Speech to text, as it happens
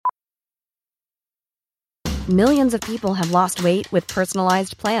Millions of people have lost weight with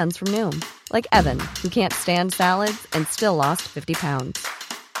personalized plans from Noom. Like Evan, who can't stand salads and still lost 50 pounds.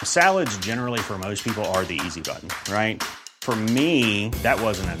 Salads generally for most people are the easy button, right? For me, that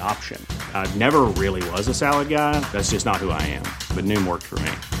wasn't an option. I never really was a salad guy. That's just not who I am. But Noom worked for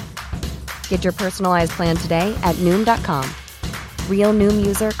me. Get your personalized plan today at Noom.com. Real Noom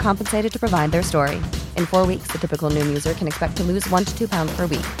user compensated to provide their story. In 4 weeks, the typical Noom user can expect to lose 1 to 2 pounds per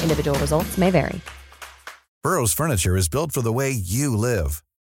week. Individual results may vary. Burrow's furniture is built for the way you live.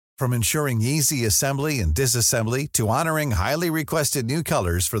 From ensuring easy assembly and disassembly to honoring highly requested new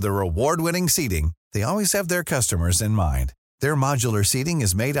colors for their award-winning seating, they always have their customers in mind. Their modular seating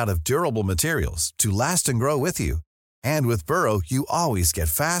is made out of durable materials to last and grow with you. And with Burrow, you always get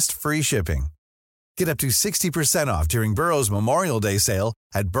fast, free shipping. Get up to 60% off during Burrow's Memorial Day sale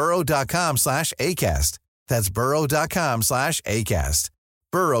at burrow.com/ACAST. That's burrow.com/ACAST.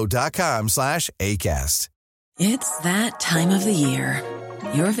 burrow.com/ACAST. It's that time of the year.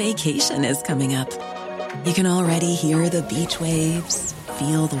 Your vacation is coming up. You can already hear the beach waves,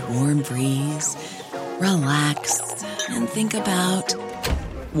 feel the warm breeze, relax, and think about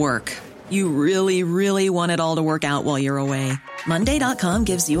work. You really, really want it all to work out while you're away. Monday.com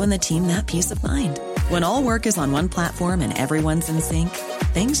gives you and the team that peace of mind. When all work is on one platform and everyone's in sync,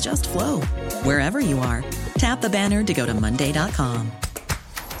 things just flow. Wherever you are, tap the banner to go to Monday.com.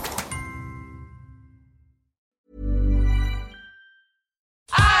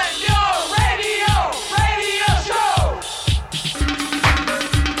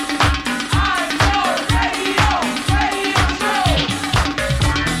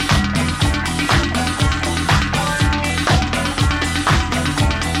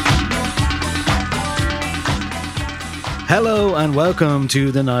 Hello and welcome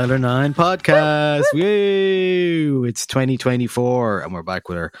to the Niler 9 podcast. Woo! It's 2024 and we're back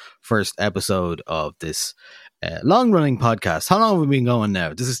with our first episode of this long-running podcast. How long have we been going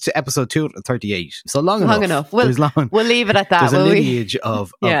now? This is episode 238. So long enough. We'll leave it at that. There's a lineage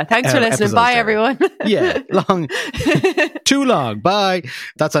of yeah, thanks for listening. Bye, everyone. Yeah, long. Too long. Bye.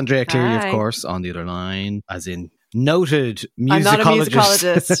 That's Andrea Cleary, Bye. of course, on the other line, as in noted musicologist, I'm not a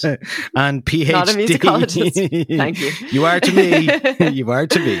musicologist. And PhD. Not a musicologist. Thank you. You are to me. You are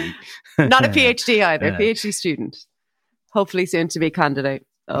to me. Not a PhD either. PhD student. Hopefully soon to be candidate.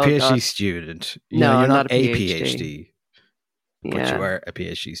 Oh, PhD God. student. No, you're not a a PhD. But Yeah. you are a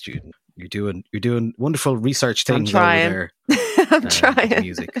PhD student. You're doing wonderful research things I'm over trying. there. I'm with trying.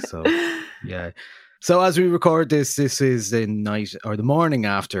 music. So yeah. So as we record this is the night or the morning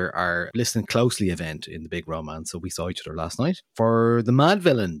after our Listen Closely event in the Big Romance. So we saw each other last night for the Mad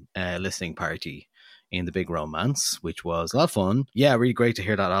Villain listening party in the Big Romance, which was a lot of fun. Yeah, really great to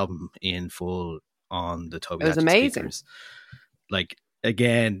hear that album in full on the Toby It was Hatchet amazing. speakers. Like,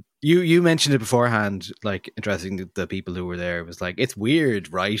 again, you mentioned it beforehand, like addressing the people who were there. It was like, it's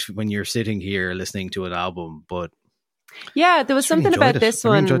weird, right? When you're sitting here listening to an album, but Yeah, there was something about this I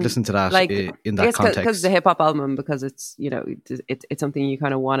one. really enjoyed listening to that, like, in I that guess context. because it's a hip hop album, because it's, you know, it's something you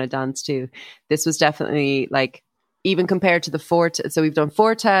kind of want to dance to. This was definitely like, even compared to the Fortet. So we've done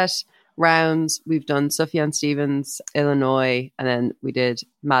Fortet rounds, we've done Sufjan Stevens, Illinois, and then we did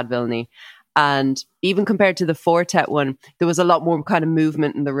Mad Villainy. And even compared to the Fortet one, there was a lot more kind of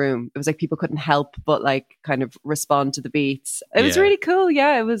movement in the room. It was like people couldn't help but like kind of respond to the beats. It was really cool.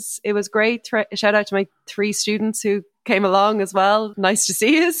 Yeah, it was great. Shout out to my 3 students who came along as well. Nice to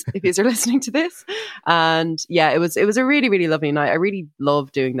see us if you're listening to this. And yeah, it was a really, really lovely night. I really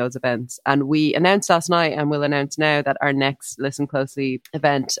love doing those events. And we announced last night, and we'll announce now, that our next Listen Closely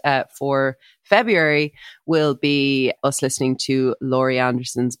event for February will be us listening to Laurie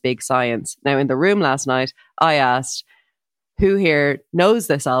Anderson's Big Science. Now, in the room last night, I asked, who here knows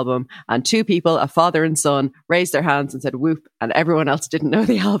this album? And 2 people, a father and son, raised their hands and said whoop, and everyone else didn't know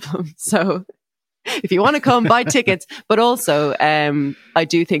the album. So if you want to come, buy tickets. But also, I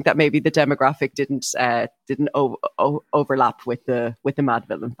do think that maybe the demographic didn't overlap with the Mad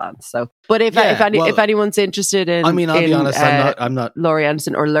Villain fans. So, but if anyone's interested in, I mean, I'll be honest, I'm not Laurie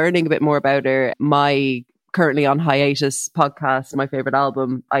Anderson, or learning a bit more about her, my currently on hiatus podcast, My Favorite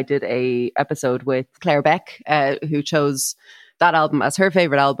Album, I did a episode with Claire Beck, who chose that album as her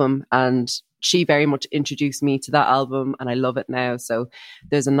favorite album, and she very much introduced me to that album, and I love it now. So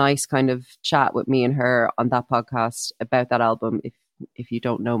there's a nice kind of chat with me and her on that podcast about that album, if you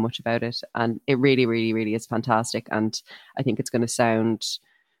don't know much about it. And it really, really, really is fantastic. And I think it's going to sound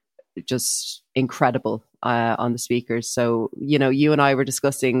just incredible on the speakers. So, you know, you and I were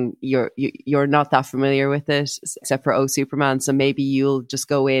discussing, you're not that familiar with it, except for Oh Superman. So maybe you'll just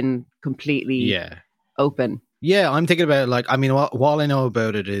go in completely open. Yeah, I'm thinking about it, like, I mean, all I know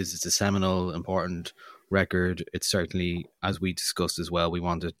about it is it's a seminal, important record. It's certainly, as we discussed as well, we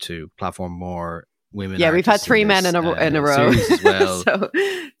wanted to platform more women. Yeah, we've had artists 3 in men this, in a row series as well. so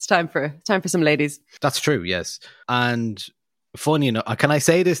it's time for some ladies. That's true, yes. And funny enough, can I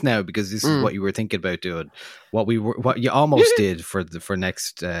say this now because this is what you were thinking about doing, what you almost did for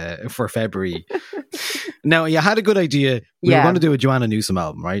February. Now you had a good idea. We were going to do a Joanna Newsom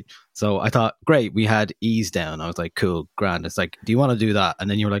album, right? So I thought, great, we had Ease Down. I was like, cool, grand. It's like, do you want to do that? And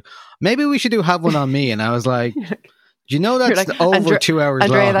then you were like, maybe we should do Have One on Me. And I was like, do you know that's like, over 2 hours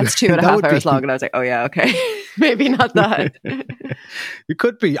Andrea, long? that's 2.5 hours long. And I was like, oh yeah, okay. Maybe not that. It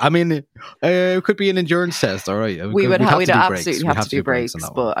could be. I mean, it could be an endurance test, all right. We'd absolutely have to do breaks.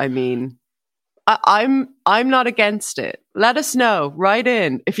 But I mean, I'm not against it. Let us know. Write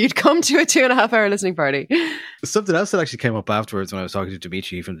in if you'd come to a 2.5 hour listening party. Something else that actually came up afterwards when I was talking to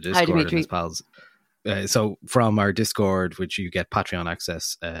Dimitri from the Discord and his pals. So from our Discord, which you get Patreon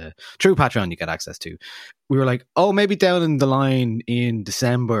access, through Patreon you get access to, we were like, oh, maybe down in the line in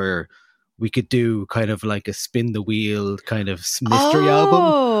December we could do kind of like a spin the wheel kind of mystery album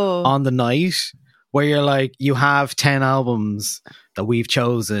on the night, where you're like, you have 10 albums that we've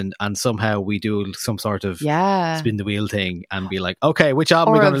chosen and somehow we do some sort of spin the wheel thing and be like, okay, which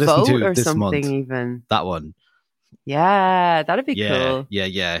album are we going to listen to this month? Even that one. Yeah, that'd be cool.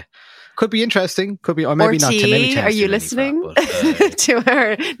 Yeah. Could be interesting. Could be, or maybe not. Maybe are you listening to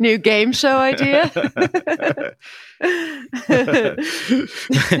our new game show idea?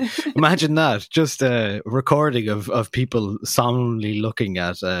 Imagine that, just a recording of people solemnly looking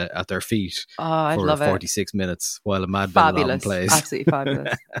at their feet for 46 minutes while a Mad Villain album plays. Absolutely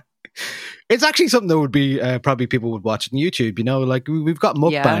fabulous. It's actually something that would be probably people would watch on YouTube. You know, like we've got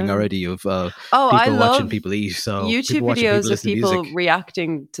mukbang already of people watching people eat. So YouTube videos of people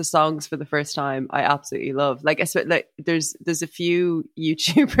reacting to songs for the first time, I absolutely love. Like there's a few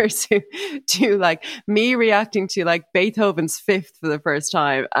YouTubers who do like me reacting to like Beethoven's Fifth for the first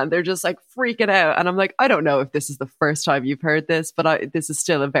time, and they're just like freaking out. And I'm like, I don't know if this is the first time you've heard this, but this is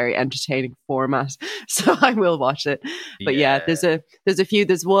still a very entertaining format, so I will watch it. But there's a few.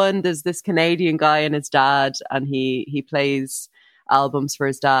 There's this Canadian guy and his dad, and he plays albums for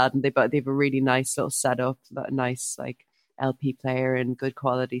his dad, and they have a really nice little setup, a nice like LP player and good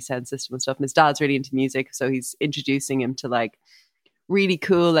quality sound system and stuff. And his dad's really into music, so he's introducing him to like really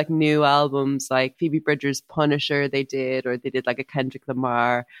cool like new albums, like Phoebe Bridgers' Punisher they did like a Kendrick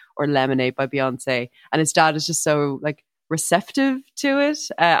Lamar or Lemonade by Beyonce, and his dad is just so like receptive to it.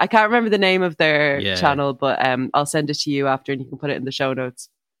 I can't remember the name of their channel, but I'll send it to you after and you can put it in the show notes.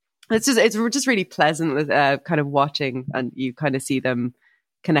 It's just really pleasant with kind of watching, and you kind of see them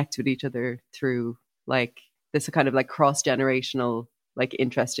connect with each other through like this kind of like cross-generational like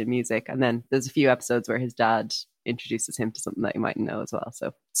interest in music. And then there's a few episodes where his dad introduces him to something that you might know as well.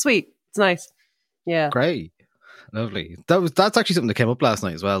 So sweet. It's nice. Yeah. Great. Lovely. That's actually something that came up last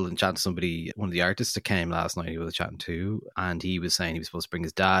night as well, and chatting to somebody, one of the artists that came last night, he was chatting to, and he was saying he was supposed to bring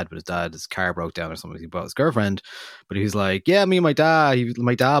his dad, but his car broke down or something. He brought his girlfriend, but he was like, yeah, me and my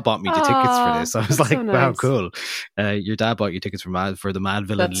dad bought me the tickets for this. I was like, so nice. Wow, cool. Your dad bought you tickets for the Mad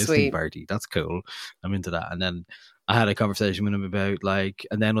Villain listening party. That's cool. I'm into that. And then I had a conversation with him about like,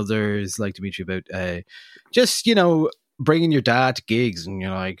 and then others like Dimitri about just, you know, bringing your dad to gigs, and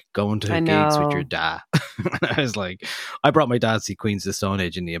you're like going to gigs with your dad. And I was like, I brought my dad to see Queens of the Stone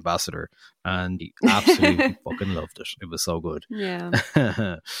Age in the Ambassador, and he absolutely fucking loved it. It was so good. Yeah.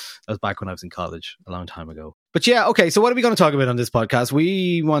 That was back when I was in college a long time ago. But yeah, okay, so what are we going to talk about on this podcast?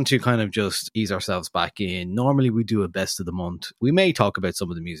 We want to kind of just ease ourselves back in. Normally we do a best of the month. We may talk about some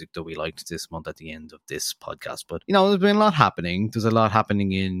of the music that we liked this month at the end of this podcast, but you know, there's been a lot happening. There's a lot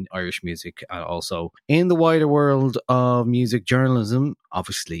happening in Irish music and also in the wider world of music journalism.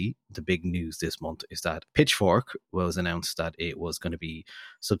 Obviously, the big news this month is that Pitchfork was announced that it was going to be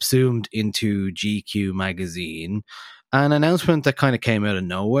subsumed into GQ magazine. An announcement that kind of came out of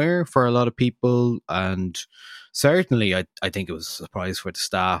nowhere for a lot of people, and certainly I think it was a surprise for the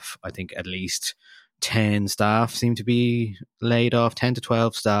staff. I think at least 10 staff seem to be laid off. 10 to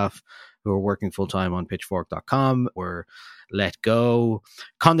 12 staff who were working full-time on pitchfork.com were let go.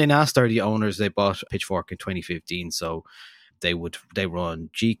 Condé Nast are the owners. They bought Pitchfork in 2015, so they run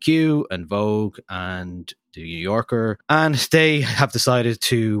GQ and Vogue and the New Yorker, and they have decided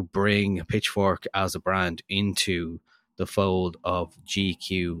to bring Pitchfork as a brand into the fold of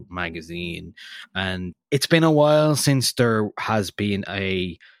GQ magazine. And it's been a while since there has been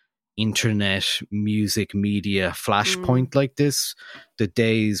a internet music media flashpoint like this. The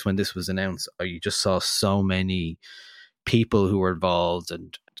days when this was announced, you just saw so many people who were involved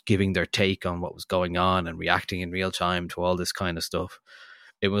and giving their take on what was going on and reacting in real time to all this kind of stuff.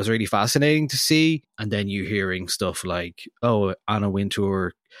 it was really fascinating to see. And then you hearing stuff like, oh, Anna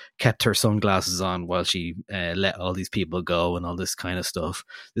Wintour kept her sunglasses on while she let all these people go and all this kind of stuff.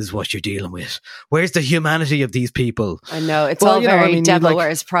 This is what you're dealing with. Where's the humanity of these people? I know, it's all very Devil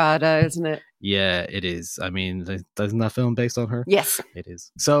Wears Prada, isn't it? Yeah, it is. I mean, isn't that film based on her? Yes. It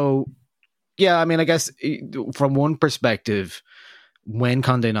is. So, yeah, I mean, I guess from one perspective, when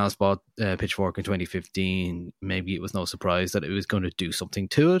Condé Nast bought Pitchfork in 2015, maybe it was no surprise that it was going to do something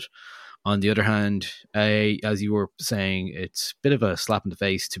to it. On the other hand, as you were saying, it's a bit of a slap in the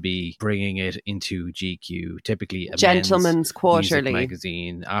face to be bringing it into GQ, typically a Gentleman's Quarterly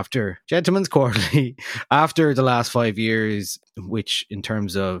magazine, after Gentleman's Quarterly, after the last 5 years, which in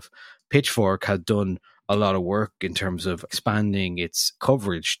terms of Pitchfork had done a lot of work in terms of expanding its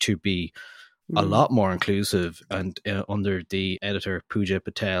coverage to be a lot more inclusive, and under the editor Pooja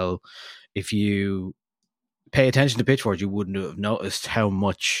Patel, if you pay attention to Pitchfork, you wouldn't have noticed how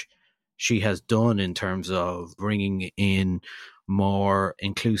much she has done in terms of bringing in more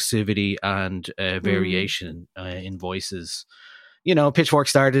inclusivity and variation in voices. You know, Pitchfork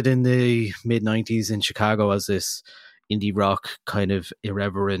started in the mid-90s in Chicago as this indie rock kind of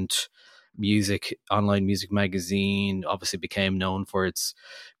irreverent online music magazine. Obviously became known for its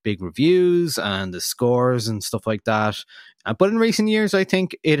big reviews and the scores and stuff like that. But in recent years, I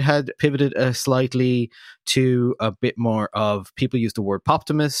think it had pivoted slightly to a bit more of, people use the word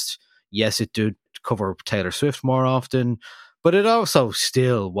poptimist. Yes, it did cover Taylor Swift more often, but it also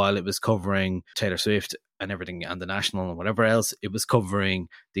still, while it was covering Taylor Swift and everything and the National and whatever else, it was covering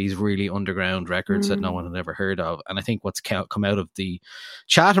these really underground records that no one had ever heard of. And I think what's come out of the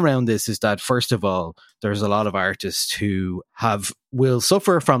chat around this is that, first of all, there's a lot of artists who will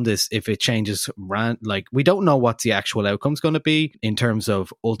suffer from this if it changes. Like, we don't know what the actual outcome's going to be in terms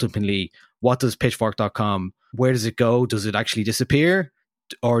of ultimately, what does pitchfork.com, where does it go? Does it actually disappear?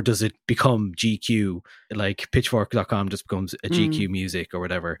 Or does it become GQ? Like, pitchfork.com just becomes a GQ Music or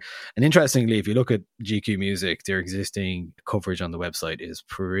whatever. And interestingly, if you look at GQ Music, their existing coverage on the website is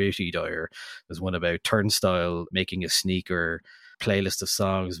pretty dire. There's one about Turnstile making a sneaker playlist of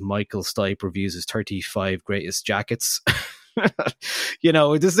songs. Michael Stipe reviews his 35 greatest jackets. You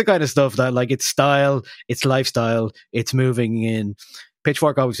know, this is the kind of stuff that, like, it's style, it's lifestyle, it's moving in.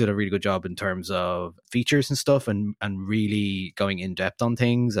 Pitchfork obviously did a really good job in terms of features and stuff, and really going in depth on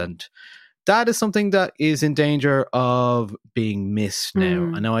things. And that is something that is in danger of being missed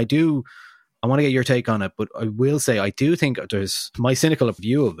now. I know I want to get your take on it, but I will say, I do think my cynical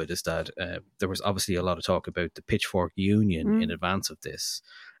view of it is that there was obviously a lot of talk about the Pitchfork union in advance of this.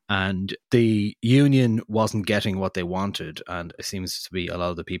 And the union wasn't getting what they wanted. And it seems to be a lot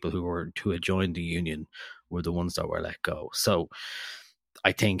of the people who had joined the union were the ones that were let go. So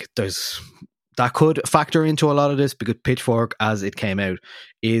I think that could factor into a lot of this, because Pitchfork, as it came out,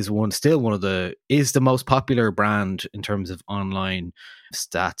 is the most popular brand in terms of online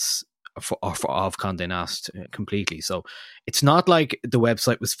stats of Condé Nast completely. So it's not like the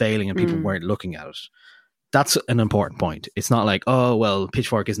website was failing and people weren't looking at it. That's an important point. It's not like, oh, well,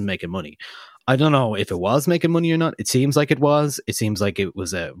 Pitchfork isn't making money. I don't know if it was making money or not. It seems like it was. It seems like it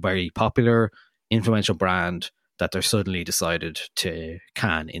was a very popular, influential brand that they're suddenly decided to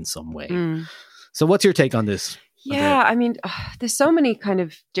can in some way. So what's your take on this? Yeah, I mean, there's so many kind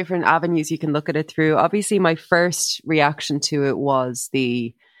of different avenues you can look at it through. Obviously, my first reaction to it was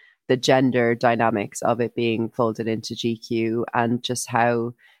the gender dynamics of it being folded into GQ, and just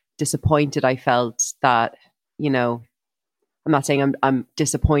how disappointed I felt that, you know, I'm not saying I'm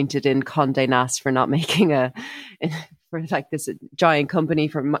disappointed in Condé Nast for not making for like this giant company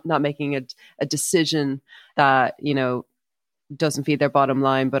for not making a decision that, you know, doesn't feed their bottom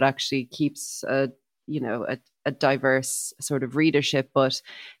line, but actually keeps a diverse sort of readership. But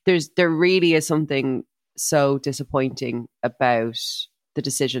there really is something so disappointing about the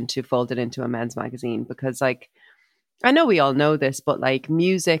decision to fold it into a men's magazine, because, like, I know we all know this, but like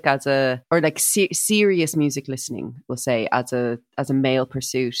music serious music listening, we'll say, as a male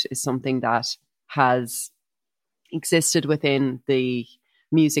pursuit, is something that has existed within the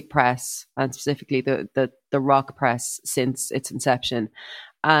music press, and specifically the rock press, since its inception.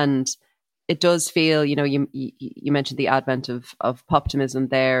 And it does feel, you know, you mentioned the advent of poptimism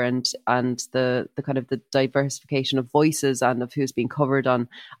there, and the kind of the diversification of voices and of who's being covered on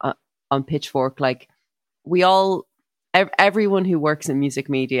Pitchfork. Like, everyone who works in music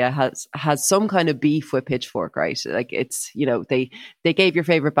media has some kind of beef with Pitchfork, right? Like, it's, you know, they gave your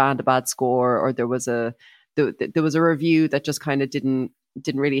favorite band a bad score, or there was a review that just kind of didn't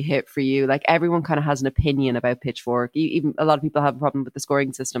really hit for you. Like, everyone kind of has an opinion about Pitchfork. Even a lot of people have a problem with the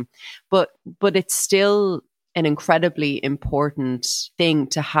scoring system, but it's still an incredibly important thing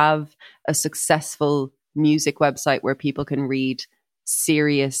to have a successful music website where people can read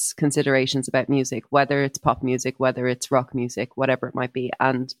serious considerations about music, whether it's pop music, whether it's rock music, whatever it might be.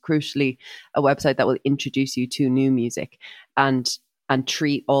 And crucially, a website that will introduce you to new music and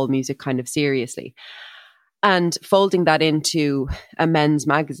treat all music kind of seriously. And folding that into a men's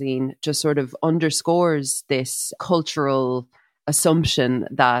magazine just sort of underscores this cultural assumption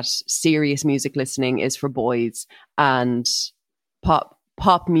that serious music listening is for boys, and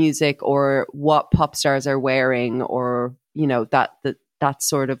pop music, or what pop stars are wearing, or that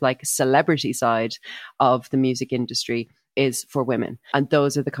sort of like celebrity side of the music industry is for women. And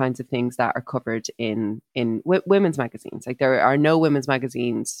those are the kinds of things that are covered in women's magazines. Like, there are no women's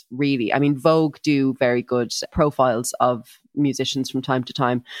magazines really. I mean, Vogue do very good profiles of musicians from time to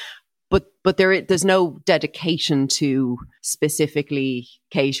time, but there's no dedication to specifically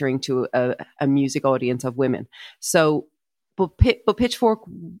catering to a music audience of women. So, but Pitchfork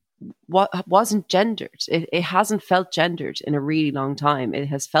wasn't gendered. It hasn't felt gendered in a really long time. It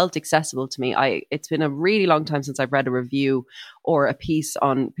has felt accessible to me. It's been a really long time since I've read a review or a piece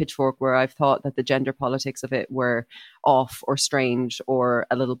on Pitchfork where I've thought that the gender politics of it were off or strange or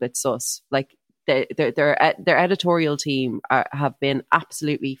a little bit sus. Like, their editorial team have been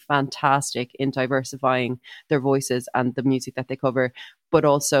absolutely fantastic in diversifying their voices and the music that they cover, but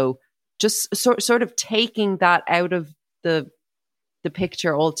also just sort of taking that out of the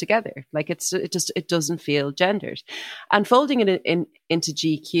picture altogether. Like, it doesn't feel gendered. And folding it into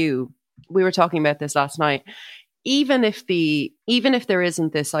GQ, we were talking about this last night. Even if there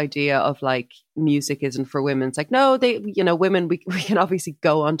isn't this idea of like music isn't for women, it's like, no, women, we can obviously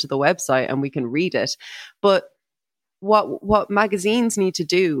go onto the website and we can read it. But what magazines need to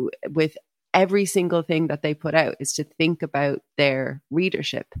do with every single thing that they put out is to think about their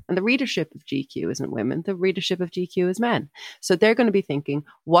readership. And the readership of GQ isn't women. The readership of GQ is men. So they're going to be thinking,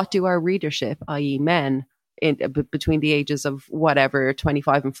 what do our readership, i.e. men, between the ages of whatever,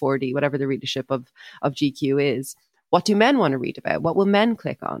 25 and 40, whatever the readership of GQ is, what do men want to read about? What will men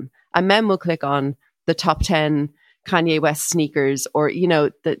click on? And men will click on the top 10 Kanye West sneakers, or,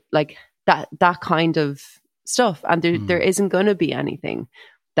 that kind of stuff. And there isn't going to be anything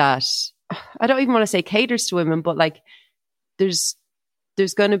that, I don't even want to say caters to women, but like, there's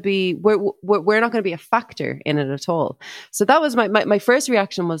going to be, we're not going to be a factor in it at all. So that was my first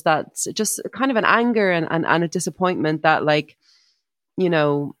reaction, was that just kind of an anger and a disappointment that, like,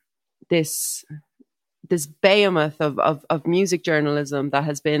 this behemoth of music journalism that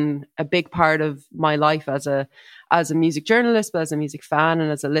has been a big part of my life as a music journalist, but as a music fan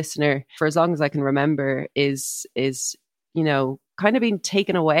and as a listener for as long as I can remember, is kind of being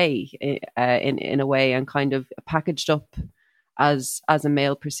taken away in a way, and kind of packaged up as a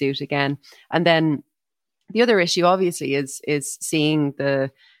male pursuit again. And then the other issue obviously is seeing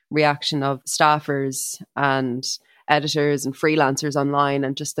the reaction of staffers and editors and freelancers online,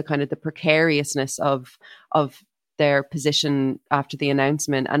 and just the kind of the precariousness of their position after the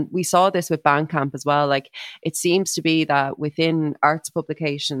announcement. And we saw this with Bandcamp as well. Like, it seems to be that within arts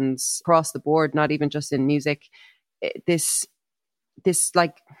publications across the board, not even just in music, this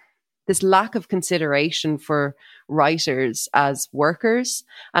lack of consideration for writers as workers.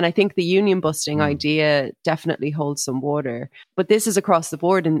 And I think the union busting idea definitely holds some water. But this is across the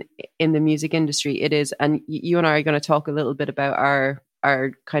board in the music industry. It is. And you and I are going to talk a little bit about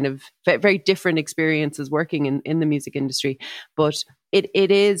our kind of very different experiences working in the music industry. But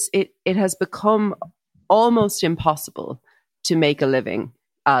it has become almost impossible to make a living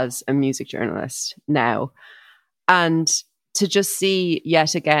as a music journalist now. And to just see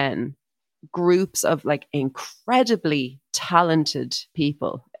yet again groups of like incredibly talented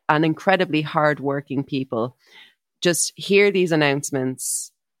people and incredibly hardworking people just hear these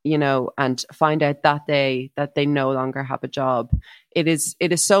announcements, and find out that they no longer have a job. It is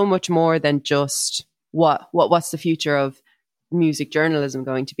so much more than just what's the future of music journalism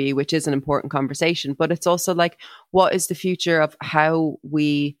going to be, which is an important conversation, but it's also like, what is the future of how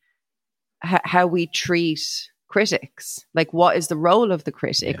we treat critics? Like, what is the role of the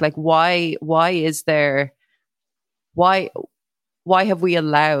critic? Like, why have we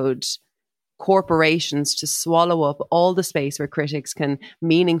allowed corporations to swallow up all the space where critics can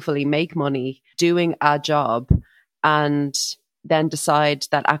meaningfully make money doing a job, and then decide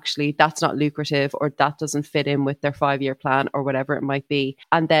that actually that's not lucrative, or that doesn't fit in with their 5-year plan, or whatever it might be.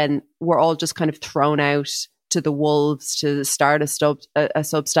 And then we're all just kind of thrown out to the wolves to start a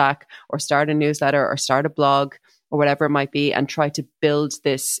Substack, or start a newsletter, or start a blog, or whatever it might be, and try to build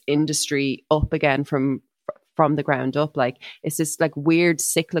this industry up again from the ground up. Like, it's this like weird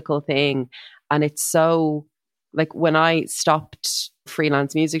cyclical thing, and it's so like when I stopped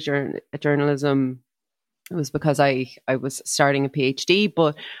freelance music journalism, it was because I was starting a PhD,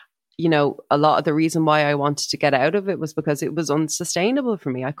 but you know, a lot of the reason why I wanted to get out of it was because it was unsustainable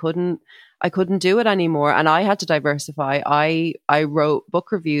for me. I couldn't do it anymore. And I had to diversify. I wrote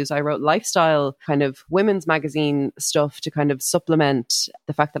book reviews. I wrote lifestyle kind of women's magazine stuff to kind of supplement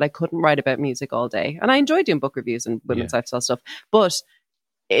the fact that I couldn't write about music all day. And I enjoyed doing book reviews and women's lifestyle stuff. But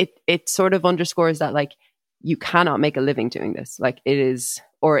it sort of underscores that, like, you cannot make a living doing this. Like, it is,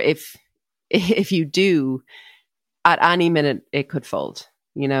 or if you do, at any minute it could fold.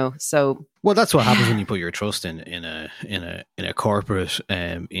 You know, so well, that's what happens when you put your trust in a corporate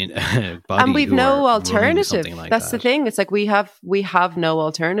in a body, and we've no alternative. Like that's the thing. It's like we have no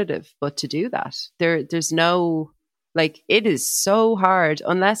alternative but to do that. There's no, like, it is so hard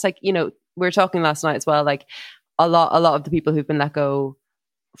unless, like, you know, we were talking last night as well. Like a lot of the people who've been let go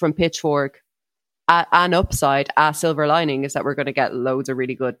from Pitchfork. An upside, a silver lining, is that we're going to get loads of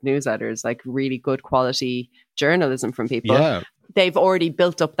really good newsletters, like really good quality journalism from people. Yeah. They've already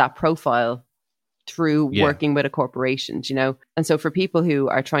built up that profile through working with a corporation, you know? And so for people who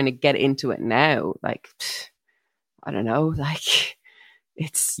are trying to get into it now, like, I don't know, like,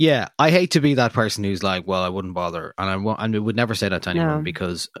 it's... Yeah, I hate to be that person who's like, well, I wouldn't bother. And I would never say that to anyone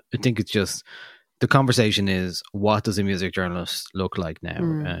because I think it's just... The conversation is, what does a music journalist look like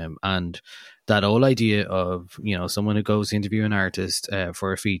now? And that whole idea of, you know, someone who goes to interview an artist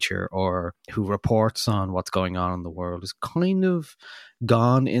for a feature or who reports on what's going on in the world is kind of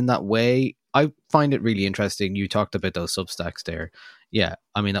gone in that way. I find it really interesting. You talked about those Substacks there. Yeah,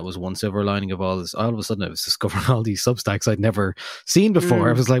 I mean, that was one silver lining of all this. All of a sudden, I was discovering all these Substacks I'd never seen before.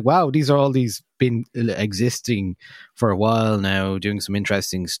 I was like, wow, these are all these been existing for a while now, doing some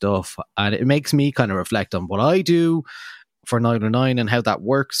interesting stuff. And it makes me kind of reflect on what I do for 909 and how that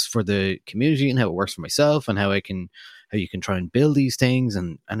works for the community and how it works for myself and how you can try and build these things.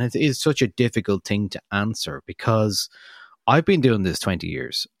 And it is such a difficult thing to answer because I've been doing this 20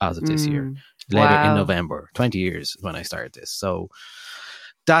 years as of this year. Later in November, 20 years when I started this. So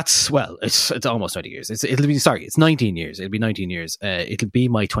that's, well, it's almost 20 years. It's 19 years. It'll be 19 years. It'll be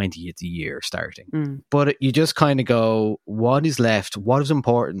my 20th year starting. But you just kind of go, what is left? What is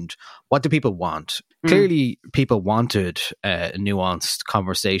important? What do people want? Clearly, people wanted a nuanced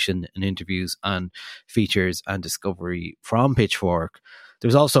conversation and interviews and features and discovery from Pitchfork.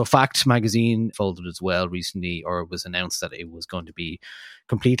 There's also Fact magazine folded as well recently, or it was announced that it was going to be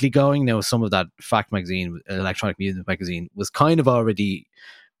completely going. Now, some of that Fact magazine, electronic music magazine, was kind of already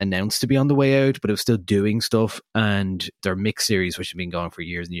announced to be on the way out, but it was still doing stuff. And their mix series, which had been going for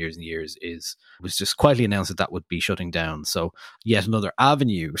years and years and years, was just quietly announced that would be shutting down. So yet another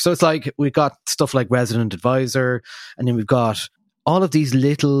avenue. So it's like we've got stuff like Resident Advisor, and then we've got all of these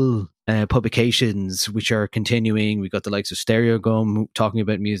little publications which are continuing. We've got the likes of Stereo Gum talking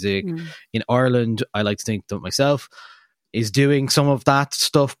about music. In Ireland, I like to think that myself is doing some of that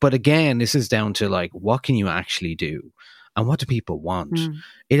stuff. But again, this is down to, like, what can you actually do? And what do people want?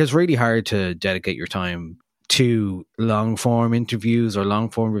 It is really hard to dedicate your time to long form interviews or long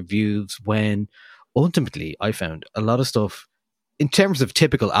form reviews when ultimately I found a lot of stuff in terms of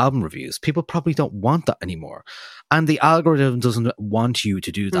typical album reviews, people probably don't want that anymore. And the algorithm doesn't want you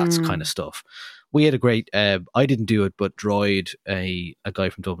to do that kind of stuff. We had a great, I didn't do it, but Droid, a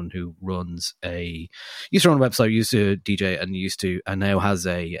guy from Dublin who used to run a website, used to DJ and now has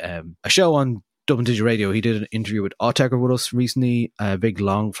a show on Dublin Digital Radio. He did an interview with Autechre with us recently, a big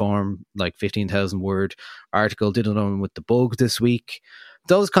long form, like 15,000 word article, did it on with The Bug this week.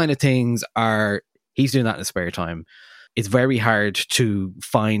 Those kind of things he's doing that in his spare time. It's very hard to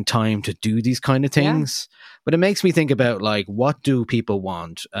find time to do these kind of things, but it makes me think about, like, what do people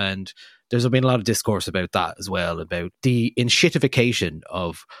want? And there's been a lot of discourse about that as well, about the enshittification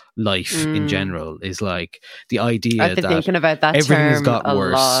of life in general. Is like the idea I've been that thinking about that everything term has got a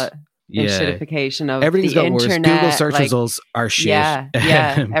worse. lot. Enshittification of everything's the got worse. internet. Google search results are shit. Yeah,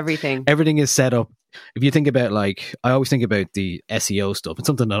 everything. Everything is set up. If you think about, like, I always think about the SEO stuff. It's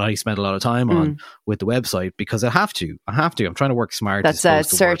something that I spend a lot of time on with the website because I have to. I'm trying to work smart. That's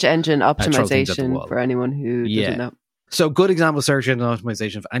search engine optimization for anyone who doesn't know. So good example of search engine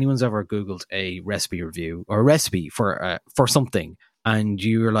optimization. If anyone's ever Googled a recipe review or a recipe for something, and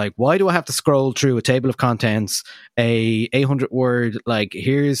you're like, why do I have to scroll through a table of contents, a 800 word, like,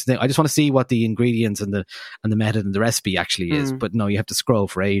 here's the, I just want to see what the ingredients and the method and the recipe actually is. But no, you have to scroll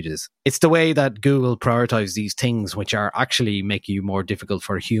for ages. It's the way that Google prioritizes these things, which are actually make you more difficult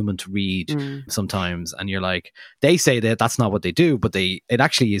for a human to read sometimes. And you're like, they say that that's not what they do, but it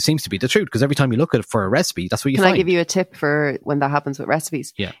actually seems to be the truth, because every time you look at it for a recipe, that's what you find. Can I give you a tip for when that happens with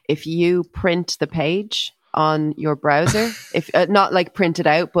recipes? Yeah. If you print the page on your browser. If not like printed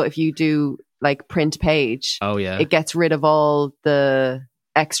out, but if you do like print page, it gets rid of all the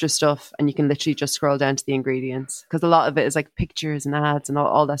extra stuff and you can literally just scroll down to the ingredients, because a lot of it is like pictures and ads and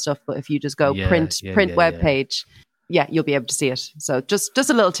all that stuff. But if you just go print web page, you'll be able to see it. So just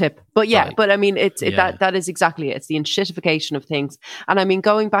a little tip. But but I mean, that is exactly it. It's the enshittification of things. And I mean,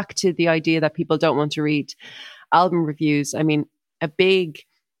 going back to the idea that people don't want to read album reviews, I mean, a big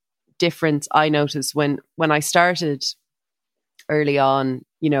difference I noticed when I started early on,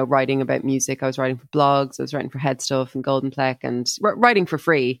 you know, writing about music. I was writing for blogs, I was writing for Head Stuff and Golden Pleck, and writing for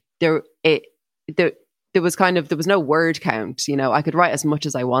free. There was no word count. You know, I could write as much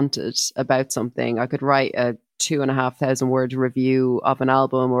as I wanted about something. I could write a 2,500 word review of an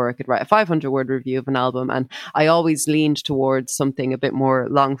album, or I could write a 500 word review of an album. And I always leaned towards something a bit more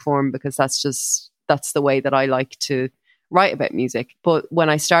long form, because that's the way that I like to write about music. But when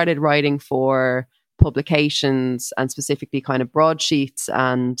I started writing for publications, and specifically kind of broadsheets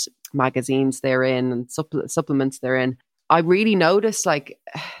and magazines therein and supplements therein, I really noticed, like,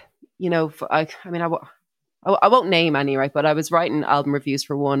 you know, I won't name any, right? But I was writing album reviews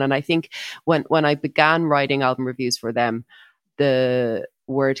for one, and I think when I began writing album reviews for them, the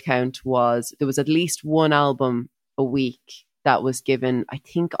word count was, there was at least one album a week that was given, I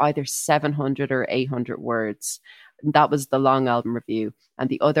think, either 700 or 800 words. That was the long album review, and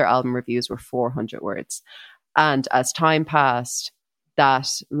the other album reviews were 400 words. And as time passed, that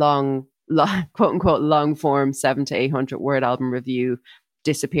long quote unquote long form 700 to 800 word album review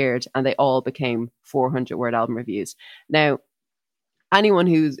disappeared, and they all became 400 word album reviews. Now, anyone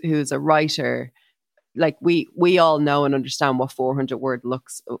who's a writer, like we all know and understand what 400 words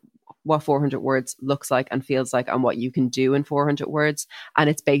looks like and feels like, and what you can do in 400 words, and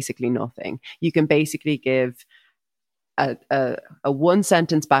it's basically nothing. You can basically give a one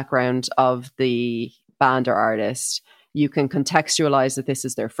sentence background of the band or artist. You can contextualize that this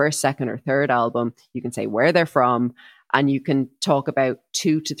is their first, second, or third album. You can say where they're from, and you can talk about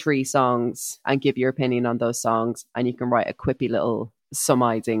 2 to 3 songs and give your opinion on those songs. And you can write a quippy little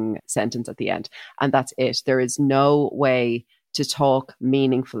summarizing sentence at the end. And that's it. There is no way to talk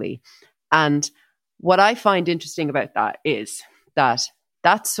meaningfully. And what I find interesting about that is that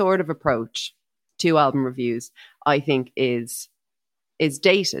sort of approach to album reviews, I think, is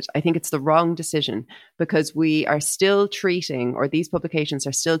dated. I think it's the wrong decision, because we are still treating, or these publications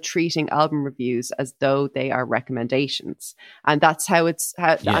are still treating, album reviews as though they are recommendations, and that's how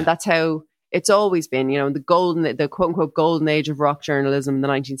and that's how it's always been. You know, the quote unquote golden age of rock journalism in the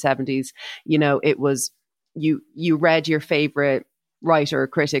 1970s. You know, it was you read your favorite writer,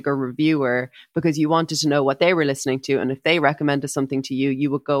 critic, or reviewer because you wanted to know what they were listening to, and if they recommended something to you,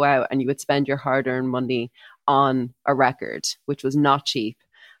 you would go out and you would spend your hard-earned money on a record, which was not cheap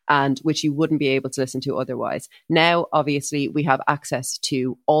and which you wouldn't be able to listen to otherwise. Now, obviously, we have access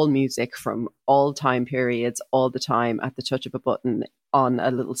to all music from all time periods, all the time, at the touch of a button on a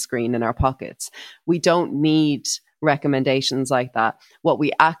little screen in our pockets. We don't need recommendations like that.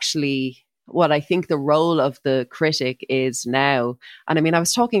 What I think the role of the critic is now, and I mean, I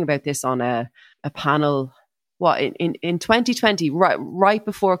was talking about this on a panel, in 2020, right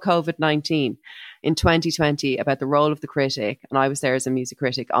before COVID-19, in 2020, about the role of the critic. And I was there as a music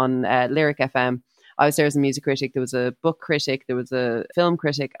critic on Lyric FM. I was there as a music critic. There was a book critic, there was a film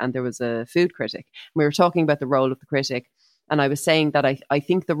critic, and there was a food critic. And we were talking about the role of the critic. And I was saying that I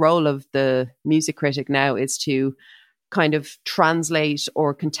think the role of the music critic now is to kind of translate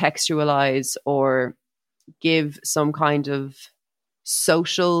or contextualize or give some kind of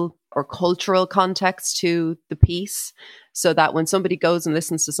social or cultural context to the piece, so that when somebody goes and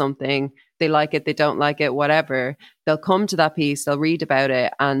listens to something, they like it, they don't like it, whatever, they'll come to that piece, they'll read about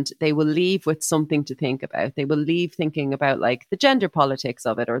it, and they will leave with something to think about. They will leave thinking about, like, the gender politics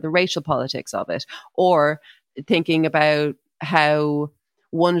of it, or the racial politics of it, or thinking about how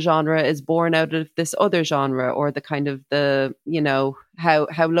one genre is born out of this other genre, or the kind of how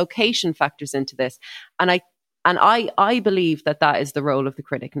location factors into this. And I believe that is the role of the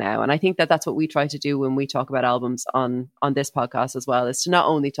critic now. And I think that that's what we try to do when we talk about albums on this podcast as well, is to not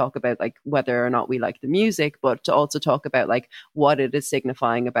only talk about, like, whether or not we like the music, but to also talk about, like, what it is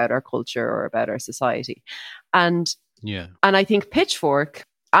signifying about our culture or about our society. And I think Pitchfork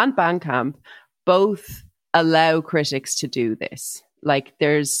and Bandcamp both allow critics to do this. Like,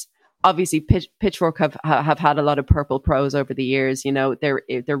 there's obviously Pitchfork have had a lot of purple prose over the years. You know, there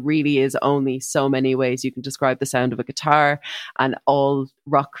really is only so many ways you can describe the sound of a guitar, and all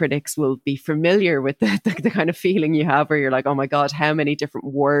rock critics will be familiar with the kind of feeling you have where you're like, oh my God, how many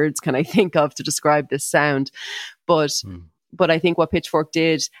different words can I think of to describe this sound? But I think what Pitchfork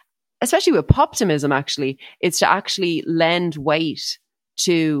did especially with poptimism, actually, it's to actually lend weight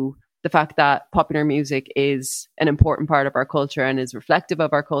to the fact that popular music is an important part of our culture and is reflective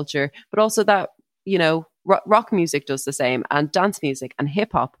of our culture, but also that, you know, rock music does the same, and dance music and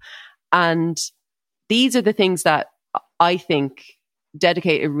hip hop. And these are the things that I think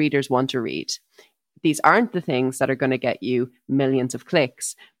dedicated readers want to read. These aren't the things that are going to get you millions of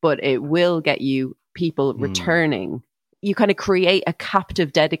clicks, but it will get you people returning. You kind of create a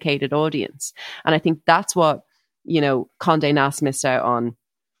captive, dedicated audience. And I think that's what, you know, Condé Nast missed out on.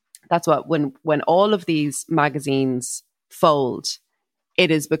 That's what, when all of these magazines fold,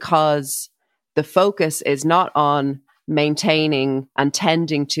 it is because the focus is not on maintaining and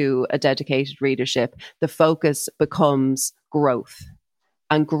tending to a dedicated readership. The focus becomes growth.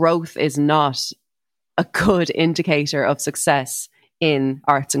 And growth is not a good indicator of success in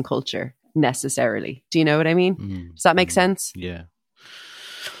arts and culture necessarily. Do you know what I mean? Does that make sense? Yeah.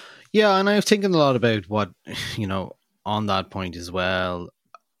 Yeah, and I was thinking a lot about what, you know, on that point as well.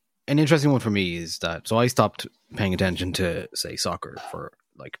 An interesting one for me is that, so I stopped paying attention to, say, soccer for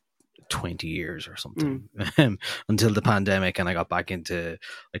like 20 years or something until the pandemic, and I got back into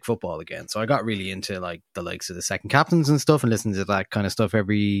like football again. So I got really into like the likes of the second captains and stuff, and listening to that kind of stuff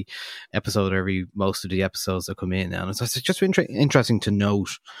every episode, most of the episodes that come in. And it's just interesting to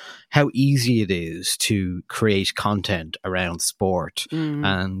note how easy it is to create content around sport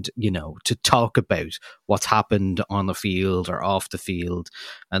and, you know, to talk about what's happened on the field or off the field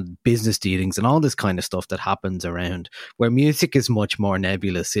and business dealings and all this kind of stuff that happens around, where music is much more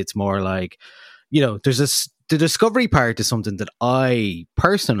nebulous. It's more like, you know, the discovery part is something that I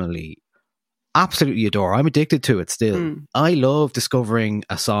personally absolutely adore. I'm addicted to it still. I love discovering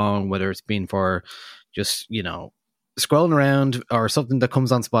a song, whether it's been for just, you know, scrolling around or something that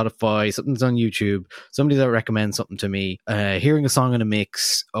comes on Spotify, something's on YouTube, somebody that recommends something to me, hearing a song in a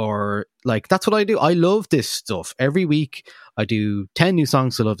mix, or like, that's what I do. I love this stuff. Every week I do 10 new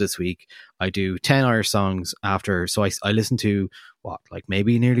songs to love this week. I do 10 Irish songs after. So I listen to like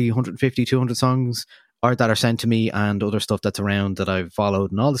maybe nearly 150, 200 songs or that are sent to me, and other stuff that's around that I've followed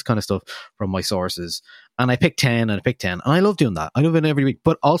and all this kind of stuff from my sources. And I pick 10 and and I love doing that. I love it every week.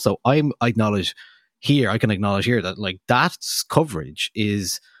 But also I can acknowledge here that like that coverage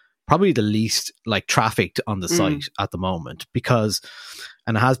is probably the least like trafficked on the site at the moment, because,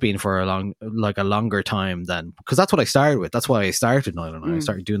 and it has been for a longer time than, because that's what I started with. That's why I started 909. I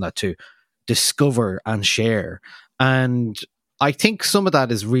started doing that to discover and share. And I think some of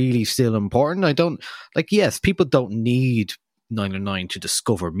that is really still important. I don't like, yes, people don't need 909 to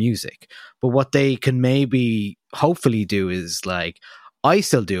discover music, but what they can maybe hopefully do is like, I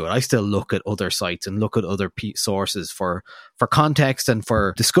still do it. I still look at other sites and look at other sources for context and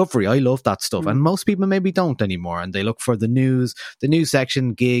for discovery. I love that stuff. And most people maybe don't anymore. And they look for the news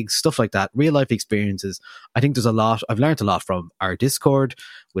section, gigs, stuff like that, real life experiences. I think there's a lot. I've learned a lot from our Discord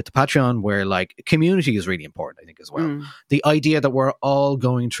with the Patreon, where like community is really important, I think, as well. The idea that we're all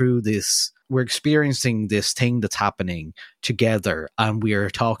going through this, we're experiencing this thing that's happening together, and we're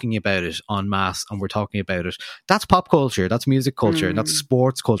talking about it en masse, and we're talking about it. That's pop culture, that's music culture, that's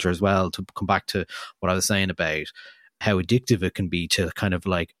sports culture as well, to come back to what I was saying about how addictive it can be to kind of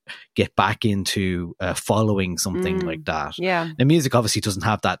like get back into following something like that. Yeah. And music obviously doesn't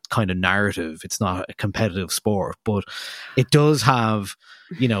have that kind of narrative. It's not a competitive sport, but it does have,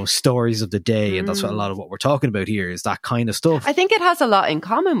 you know, stories of the day. And that's what a lot of what we're talking about here is that kind of stuff. I think it has a lot in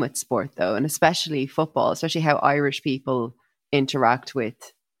common with sport though, and especially football, especially how Irish people interact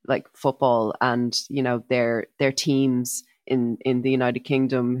with like football and, you know, their teams in the United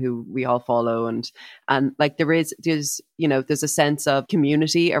Kingdom who we all follow, and like there's you know, there's a sense of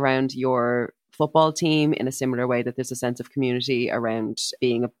community around your football team in a similar way that there's a sense of community around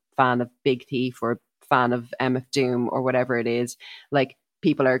being a fan of Big Thief or a fan of MF Doom or whatever it is. Like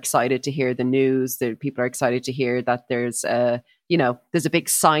people are excited to hear the news, that people are excited to hear that there's you know, there's a big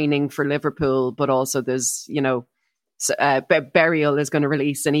signing for Liverpool, but also there's, you know, Burial is going to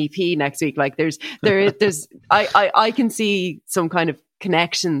release an EP next week. Like there's I can see some kind of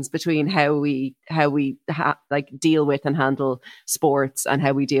connections between how we like deal with and handle sports and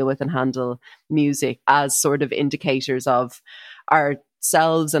how we deal with and handle music as sort of indicators of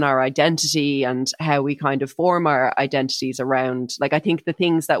ourselves and our identity, and how we kind of form our identities around, like I think the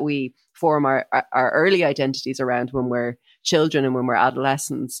things that we form our early identities around when we're children and when we're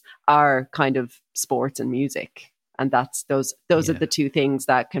adolescents are kind of sports and music. And that's those are the two things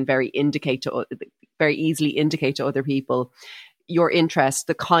that can very easily indicate to other people your interest,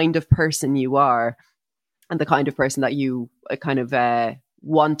 the kind of person you are, and the kind of person that you kind of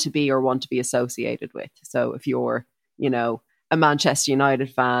want to be or want to be associated with. So if you're, you know, a Manchester United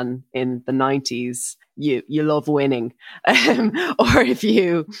fan in the 90s, you love winning, or if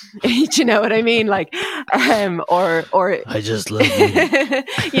you, do you know what I mean? Like, or I just love winning.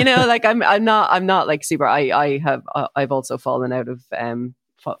 you know, like I'm not like super. I've also fallen out of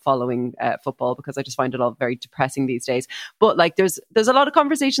following football because I just find it all very depressing these days. But like, there's a lot of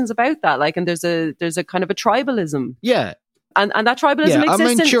conversations about that. Like, and there's a kind of a tribalism. Yeah, and that tribalism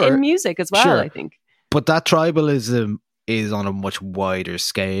exists in music as well. I think, but that tribalism is on a much wider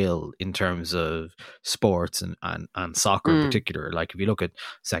scale in terms of sports and soccer in particular. Like if you look at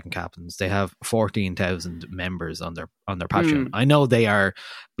Second Captains, they have 14,000 members on their Patreon. I know they are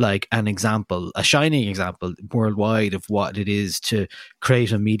like an example, a shining example worldwide of what it is to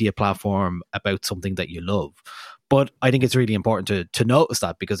create a media platform about something that you love. But I think it's really important to notice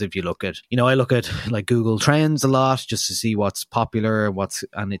that, because if you look at, I look at like Google Trends a lot just to see what's popular,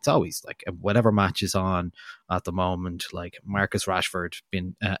 and it's always like whatever match is on at the moment. Like Marcus Rashford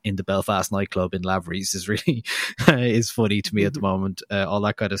being in the Belfast nightclub in Lavery's is really is funny to me at the moment. All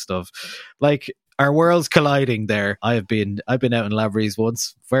that kind of stuff. Like our worlds colliding there. I've been out in Lavery's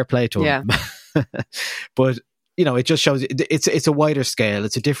once. Fair play to him. Yeah. But it just shows it's a wider scale.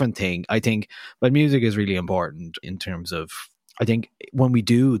 It's a different thing, I think. But music is really important in terms of, I think when we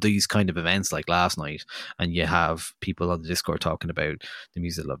do these kind of events like last night and you have people on the Discord talking about the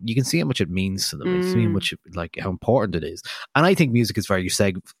music they love, you can see how much it means to them. You see how much, like, how important it is. And I think music is very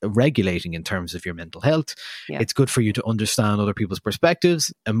regulating in terms of your mental health. Yeah. It's good for you to understand other people's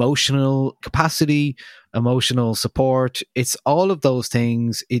perspectives, emotional capacity, emotional support. It's all of those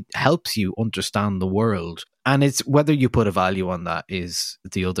things. It helps you understand the world. And it's whether you put a value on that is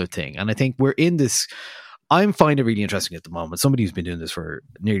the other thing. And I think we're in this, I'm finding it really interesting at the moment. Somebody who's been doing this for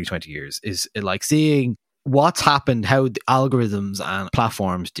nearly 20 years is like seeing what's happened, how the algorithms and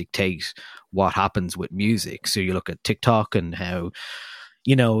platforms dictate what happens with music. So you look at TikTok and how,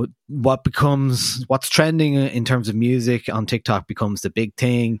 what's trending in terms of music on TikTok becomes the big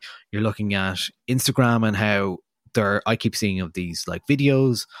thing. You're looking at Instagram and how I keep seeing of these like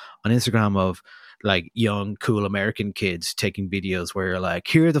videos on Instagram of like young, cool American kids taking videos where you're like,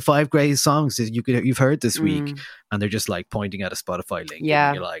 here are the 5 greatest songs that you've heard this week. And they're just like pointing at a Spotify link. Yeah.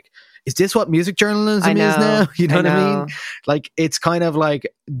 And you're like, is this what music journalism is now? You know what I mean? Like, it's kind of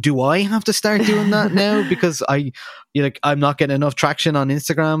like, do I have to start doing that now? Because I'm not getting enough traction on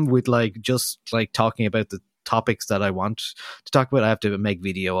Instagram with like, just like talking about the topics that I want to talk about. I have to make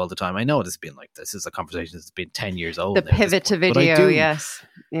video all the time. I know it's been like this is a conversation that's been 10 years old. The pivot to video, yes.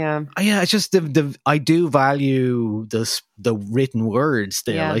 Yeah. Yeah, it's just I do value the written words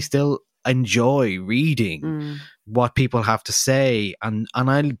still. Yeah. I still enjoy reading what people have to say,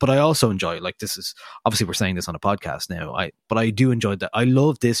 but I also enjoy, like, this is obviously we're saying this on a podcast now, but I do enjoy that. I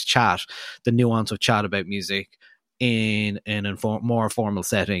love this chat, the nuance of chat about music in a more formal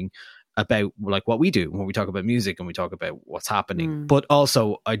setting, about like what we do when we talk about music and we talk about what's happening. But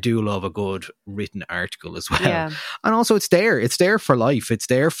also I do love a good written article as well. Yeah. And also it's there for life. It's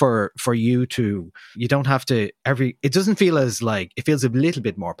there for you don't have to it doesn't feel as like, it feels a little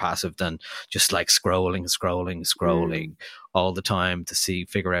bit more passive than just like scrolling all the time to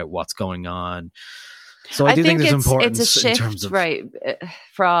figure out what's going on. So I do think there's importance it's a shift, in terms of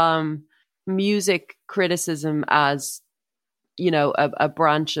from music criticism as a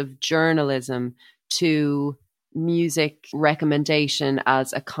branch of journalism to music recommendation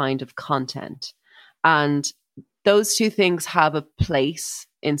as a kind of content. And those two things have a place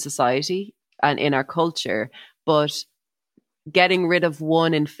in society and in our culture, but getting rid of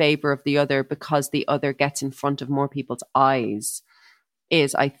one in favor of the other because the other gets in front of more people's eyes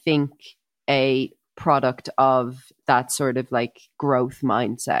is, I think, a product of that sort of like growth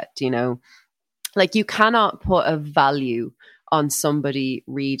mindset, like you cannot put a value on somebody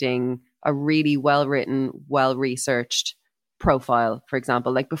reading a really well-written, well-researched profile, for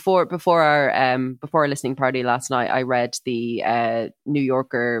example. Like before our listening party last night, I read the New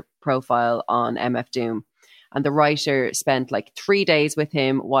Yorker profile on MF Doom, and the writer spent like 3 days with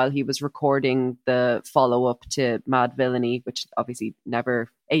him while he was recording the follow-up to Mad Villainy, which obviously never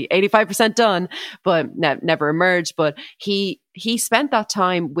 85% done, but never emerged. But he spent that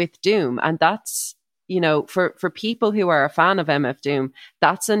time with Doom, and that's, for people who are a fan of MF Doom,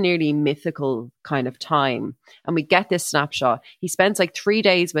 that's a nearly mythical kind of time. And we get this snapshot. He spends like 3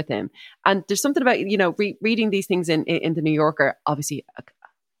 days with him. And there's something about, reading these things in the New Yorker, obviously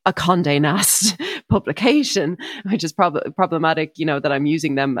a Condé Nast publication, which is problematic, that I'm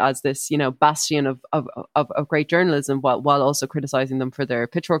using them as this, bastion of great journalism while also criticizing them for their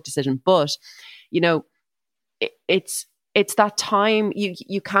Pitchfork decision. But, it's that time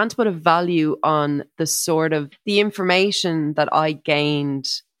you can't put a value on the sort of the information that I gained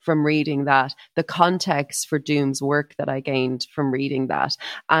from reading that, the context for Doom's work that I gained from reading that.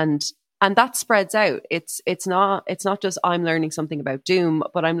 And that spreads out. It's not just I'm learning something about Doom,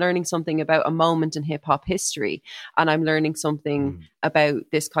 but I'm learning something about a moment in hip hop history. And I'm learning something about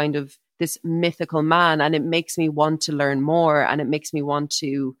this kind of this mythical man. And it makes me want to learn more, and it makes me want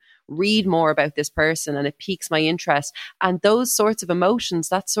to read more about this person, and it piques my interest. And those sorts of emotions,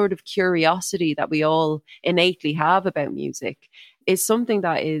 that sort of curiosity that we all innately have about music, is something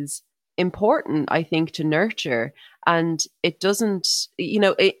that is important, I think, to nurture. And it doesn't,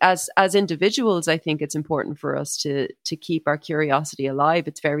 as individuals, I think it's important for us to keep our curiosity alive.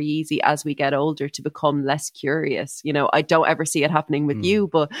 It's very easy as we get older to become less curious. I don't ever see it happening with you,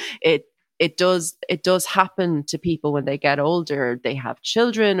 but it does happen to people when they get older. They have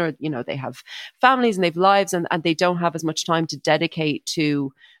children, or, they have families and they have lives, and they don't have as much time to dedicate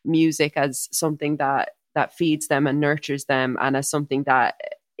to music as something that feeds them and nurtures them, and as something that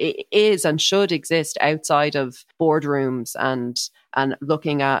is and should exist outside of boardrooms and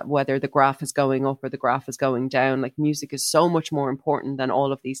looking at whether the graph is going up or the graph is going down. Like, music is so much more important than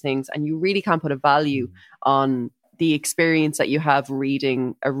all of these things. And you really can't put a value on the experience that you have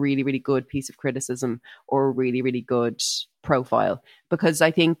reading a really, really good piece of criticism or a really, really good profile. Because I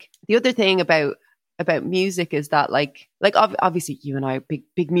think the other thing about music is that like obviously you and I are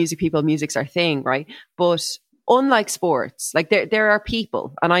big music people, music's our thing, right? But unlike sports, like there are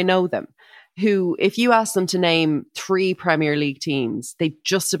people, and I know them, who, if you ask them to name 3 Premier League teams, they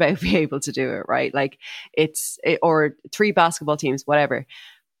just about be able to do it, right? Like or 3 basketball teams, whatever.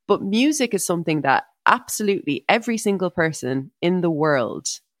 But music is something that absolutely every single person in the world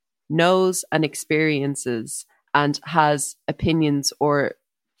knows and experiences and has opinions or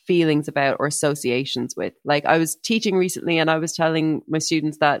feelings about or associations with. Like, I was teaching recently and I was telling my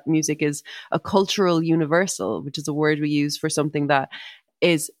students that music is a cultural universal, which is a word we use for something that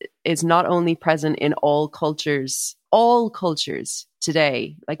is not only present in all cultures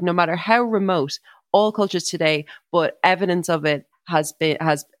today, like no matter how remote, all cultures today, but evidence of it has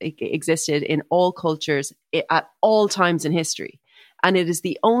existed in all cultures at all times in history. And it is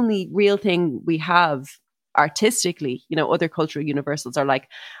the only real thing we have artistically. Other cultural universals are like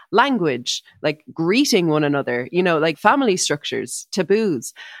language, like greeting one another, like family structures,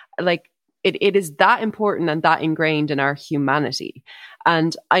 taboos. Like it is that important and that ingrained in our humanity.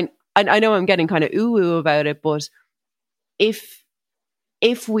 And I know I'm getting kind of ooh about it, but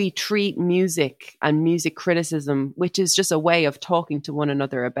if we treat music and music criticism, which is just a way of talking to one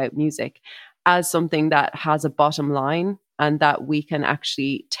another about music, as something that has a bottom line and that we can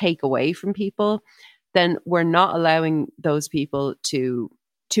actually take away from people, then we're not allowing those people to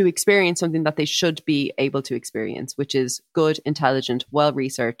experience something that they should be able to experience, which is good, intelligent,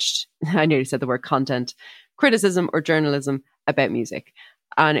 well-researched, I nearly said the word content, criticism or journalism about music.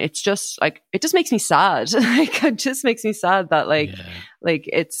 And it's just like, it just makes me sad. Like, it just makes me sad that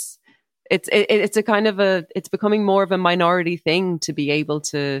it's a kind of it's becoming more of a minority thing to be able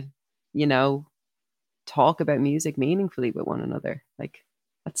to, talk about music meaningfully with one another. Like,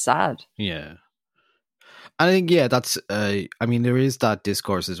 that's sad. Yeah. I think, that's, there is that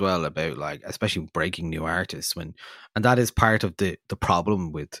discourse as well about, like, especially breaking new artists and that is part of the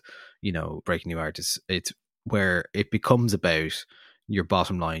problem with, breaking new artists. It's where it becomes about your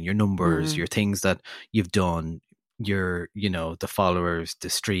bottom line, your numbers, your things that you've done, your, the followers, the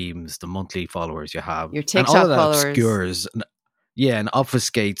streams, the monthly followers you have, your TikTok and all of that followers. Obscures, and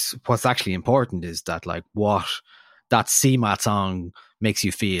obfuscates what's actually important is that, like, what that CMAT song makes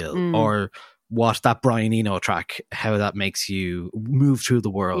you feel, or what that Brian Eno track, how that makes you move through the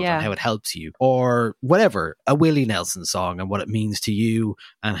world and how it helps you, or whatever, a Willie Nelson song and what it means to you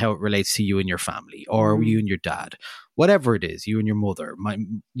and how it relates to you and your family, or you and your dad, whatever it is, you and your mother,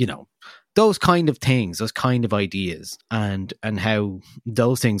 those kind of things, those kind of ideas, and how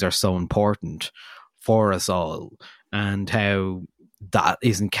those things are so important for us all, and how that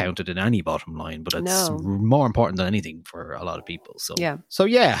isn't counted in any bottom line, but it's more important than anything for a lot of people. So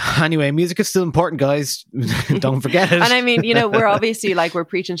anyway, music is still important, guys. Don't forget it. And I mean, we're obviously, like, we're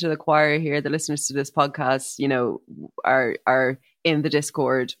preaching to the choir here. The listeners to this podcast, are in the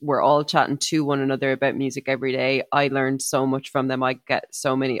Discord. We're all chatting to one another about music every day. I learned so much from them. I get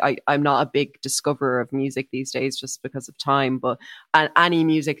so many. I'm not a big discoverer of music these days just because of time, but any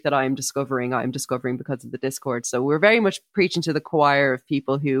music that I'm discovering because of the Discord. So we're very much preaching to the choir of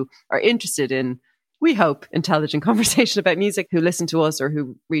people who are interested in, we hope, intelligent conversation about music, who listen to us or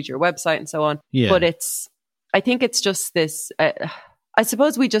who read your website and so on. Yeah. But I think it's just this, I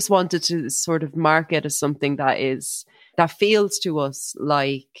suppose we just wanted to sort of mark it as something that that feels to us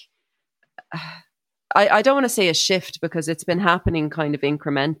like, I don't want to say a shift, because it's been happening kind of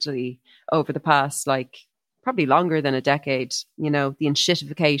incrementally over the past, like, probably longer than a decade. You know, the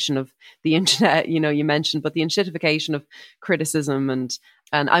enshittification of the internet, you know, you mentioned, but the enshittification of criticism, and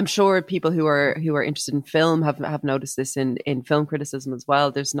I'm sure people who are interested in film have noticed this in film criticism as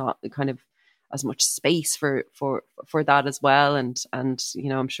well. There's not kind of as much space for that as well, and you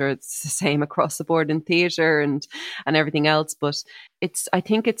know, I'm sure it's the same across the board in theatre and everything else. But I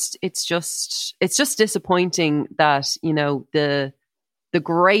think it's just disappointing that, you know, the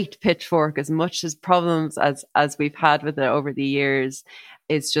great Pitchfork, as much as problems as we've had with it over the years,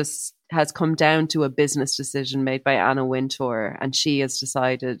 has come down to a business decision made by Anna Wintour, and she has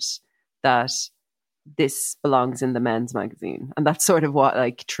decided that this belongs in the men's magazine, and that's sort of what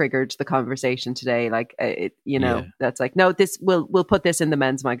like triggered the conversation today. Like, you know, that's like, no, this we'll put this in the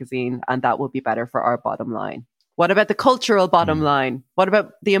men's magazine, and that will be better for our bottom line. What about the cultural bottom line? What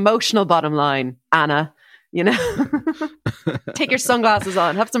about the emotional bottom line, Anna? You know, take your sunglasses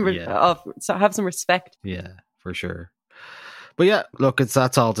on, have some have some respect. Yeah, for sure. But yeah, look,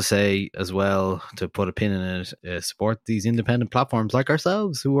 that's all to say as well, to put a pin in it. Support these independent platforms like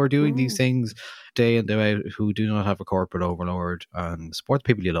ourselves, who are doing these things day in, day out, who do not have a corporate overlord, and support the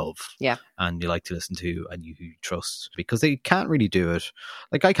people you love, and you like to listen to, and you trust, because they can't really do it.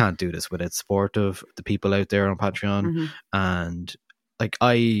 Like, I can't do this without support of the people out there on Patreon, and like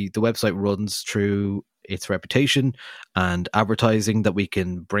the website runs through its reputation and advertising that we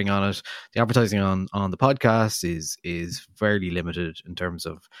can bring on it. The advertising on the podcast is fairly limited in terms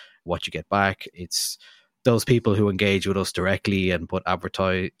of what you get back. It's those people who engage with us directly and put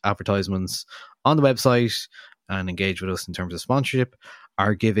advertisements on the website and engage with us in terms of sponsorship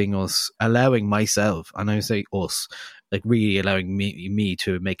are allowing myself, and I say us, like really allowing me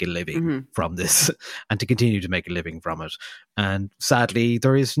to make a living from this and to continue to make a living from it. And sadly,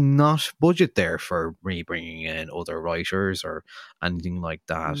 there is not budget there for me bringing in other writers or anything like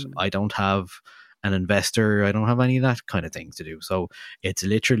that. I don't have an investor. I don't have any of that kind of things to do. So it's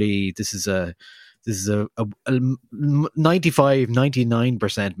literally, this is a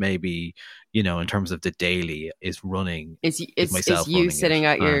 99% maybe, you know, in terms of the daily is running. Is you sitting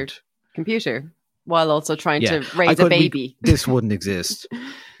at your computer while also trying to raise a baby? This wouldn't exist.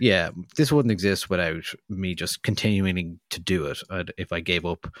 Yeah, this wouldn't exist without me just continuing to do it. If I gave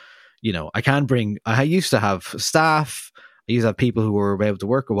up, you know, I used to have staff. I used to have people who were able to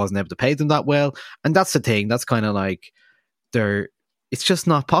work or wasn't able to pay them that well. And that's the thing. That's kind of like it's just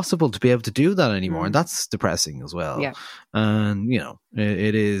not possible to be able to do that anymore. And that's depressing as well. Yeah. And, you know,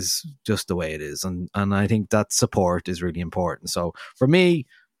 it is just the way it is. And I think that support is really important. So for me,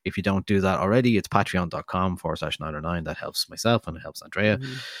 if you don't do that already, it's patreon.com/909. That helps myself and it helps Andrea.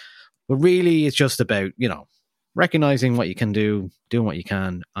 But really, it's just about, you know, recognizing what you can do, doing what you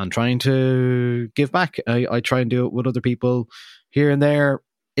can, and trying to give back. I try and do it with other people here and there.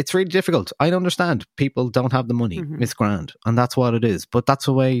 It's really difficult. I understand people don't have the money. It's grand, and that's what it is. But that's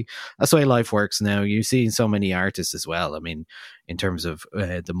the way life works now. You see so many artists as well. I mean, in terms of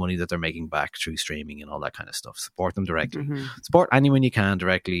the money that they're making back through streaming and all that kind of stuff. Support them directly. Support anyone you can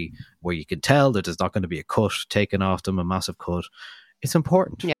directly, where you can tell that there's not going to be a cut taken off them, a massive cut. It's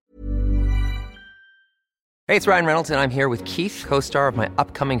important. Yeah. Hey, it's Ryan Reynolds, and I'm here with Keith, co-star of my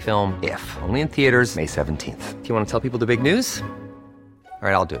upcoming film, If, only in theaters May 17th. Do you want to tell people the big news? All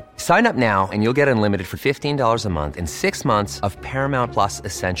right, I'll do it. Sign up now and you'll get unlimited for $15 a month and 6 months of Paramount Plus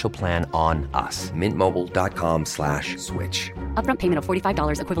Essential Plan on us. MintMobile.com/switch. Upfront payment of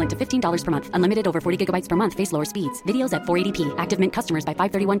 $45 equivalent to $15 per month. Unlimited over 40 gigabytes per month. Face lower speeds. Videos at 480p. Active Mint customers by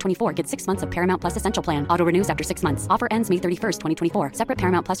 531.24 get 6 months of Paramount Plus Essential Plan. Auto renews after 6 months. Offer ends May 31st, 2024. Separate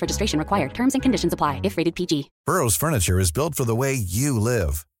Paramount Plus registration required. Terms and conditions apply if rated PG. Burrow's furniture is built for the way you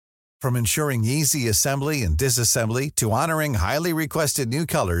live. From ensuring easy assembly and disassembly to honoring highly requested new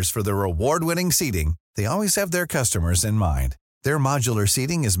colors for their award-winning seating, they always have their customers in mind. Their modular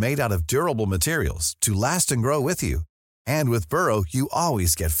seating is made out of durable materials to last and grow with you. And with Burrow, you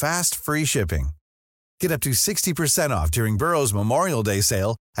always get fast, free shipping. Get up to 60% off during Burrow's Memorial Day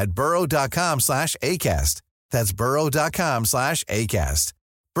sale at burrow.com/ACAST. That's burrow.com/ACAST.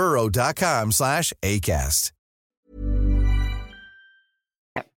 burrow.com/ACAST.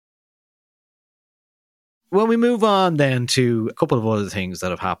 Well, we move on then to a couple of other things that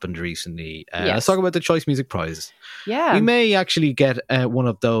have happened recently. Let's talk about the Choice Music Prize. Yeah. We may actually get one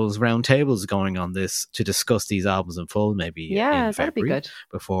of those round tables going on this to discuss these albums in full, maybe in February, be good.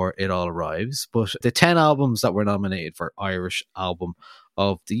 Before it all arrives. But the 10 albums that were nominated for Irish Album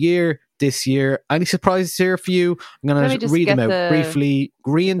of the Year this year. Any surprises here for you? I'm going to read them out briefly.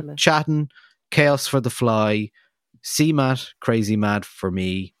 Green Chattin', Chaos for the Fly, CMAT, Crazy Mad for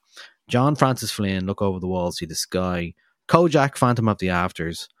me. John Francis Flynn, Look Over the Wall, See the Sky. Kojak, Phantom of the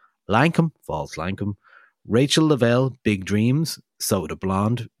Afters. Lankum, False Lankum. Rachel Lavelle, Big Dreams. Soda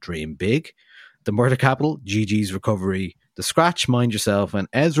Blonde, Dream Big. The Murder Capital, Gigi's Recovery. The Scratch, Mind Yourself. And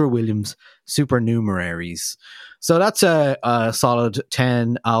Ezra Williams, Supernumeraries. So that's a solid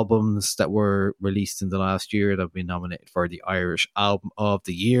 10 albums that were released in the last year that have been nominated for the Irish Album of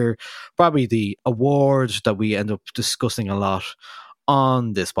the Year. Probably the award that we end up discussing a lot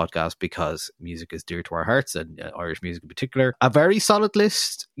on this podcast because music is dear to our hearts, and Irish music in particular. A very solid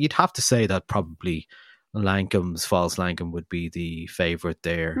list. You'd have to say that probably Lankum's False Lankum would be the favourite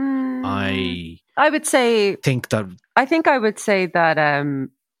there. I would say... I think I would say that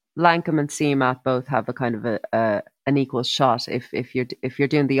Lankum and CMAT both have a kind of an equal shot. If you're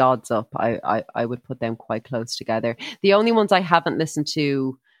doing the odds up, I would put them quite close together. The only ones I haven't listened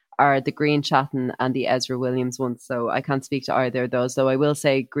to are the Green Chatton and the Ezra Williams ones, so I can't speak to either of those. Though I will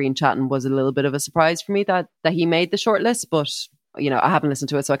say Green Chatton was a little bit of a surprise for me that he made the shortlist, but I haven't listened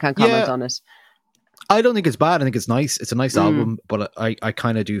to it, so I can't comment on it. I don't think it's bad. I think it's nice. It's a nice album, but I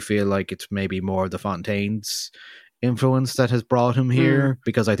kind of do feel like it's maybe more the Fontaine's influence that has brought him here,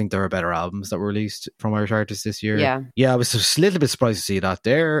 because I think there are better albums that were released from Irish artists this year. Yeah, I was just a little bit surprised to see that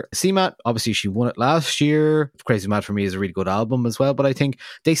there. CMAT, obviously she won it last year. Crazy Mad for me is a really good album as well, but I think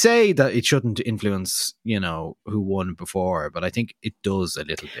they say that it shouldn't influence, who won before, but I think it does a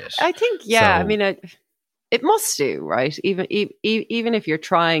little bit. I think, I mean, it must do, right? Even if you're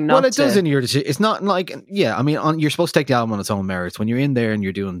trying not to. Well, it does in your decision. It's not like, I mean, you're supposed to take the album on its own merits. When you're in there and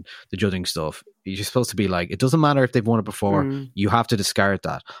you're doing the judging stuff, you're supposed to be like, it doesn't matter if they've won it before. You have to discard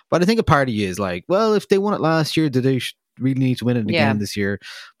that. But I think a part of you is like, well, if they won it last year, do they really need to win it again this year?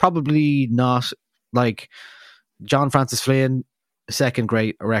 Probably not. Like John Francis Flynn, second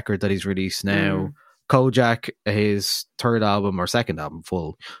great record that he's released now. Kojak, his third album or second album,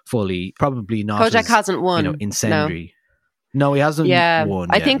 fully, probably not. Kojak hasn't won. Incendiary. No, he hasn't won.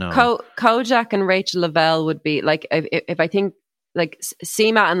 I think Kojak and Rachel Lavelle would be like, if I think like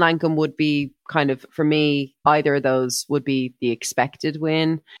CMAT and Lankum would be kind of, for me, either of those would be the expected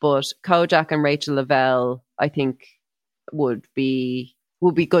win. But Kojak and Rachel Lavelle, I think, would be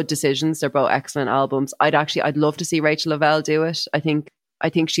good decisions. They're both excellent albums. I'd love to see Rachel Lavelle do it. I think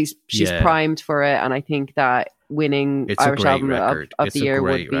she's primed for it, and I think that winning Irish Album of the Year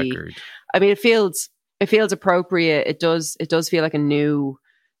would be. Record. I mean, it feels appropriate. It does feel like a new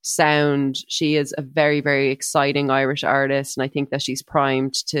sound. She is a very, very exciting Irish artist, and I think that she's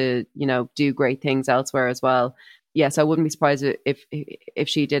primed to do great things elsewhere as well. Yes, I wouldn't be surprised if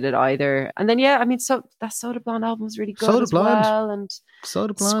she did it either. And then I mean, so that Soda Blonde album was really good as well, and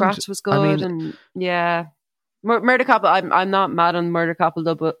Soda Blonde Scratch was good, and Murder Couple. I'm not mad on Murder Couple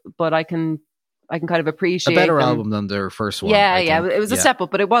though, but I can kind of appreciate a better album than their first one. It was a step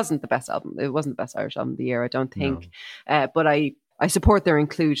up, but it wasn't the best album. It wasn't the best Irish album of the year, I don't think. No. But I support their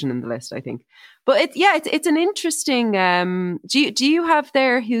inclusion in the list, I think. But it's an interesting. Do you have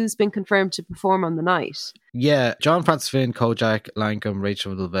there who's been confirmed to perform on the night? Yeah, John Francis Flynn, Kojak, Lankum,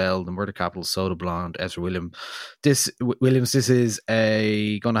 Rachel Lavelle, The Murder Capital, Soda Blonde, Ezra Williams. This is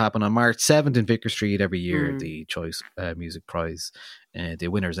going to happen on March 7th in Vicar Street every year. The Choice Music Prize. The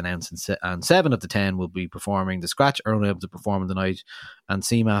winners announced, and 7 of the 10 will be performing. The Scratch are only able to perform on the night, and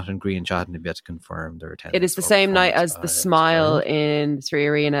CMAT and Green Chatton have yet to confirm their attendance. It is the same night as the Smile in the Three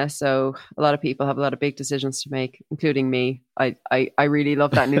Arena, so a lot of people have a lot of big decisions to make, including me. I really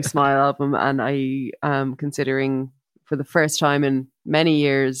love that new Smile album, and I am considering for the first time in many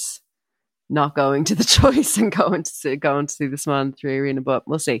years not going to the Choice and going to see the Smile in the Three Arena, but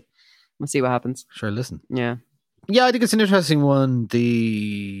we'll see what happens. Sure, listen. Yeah, I think it's an interesting one.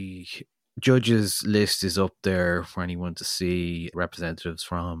 The judges list is up there for anyone to see. Representatives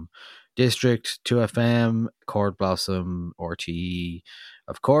from District, 2FM, Chord Blossom, RTE,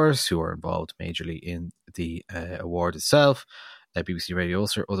 of course, who are involved majorly in the award itself. BBC Radio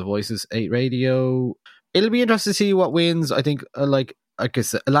Ulster, Other Voices, 8 Radio. It'll be interesting to see what wins. I think, like I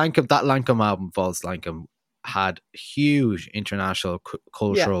said, that Lankum album, False Lankum, had huge international,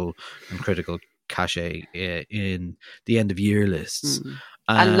 cultural and critical cachet in the end of year lists,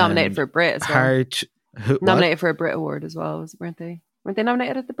 and nominated for a Brit as well. Nominated for a Brit award as well, weren't they? Weren't they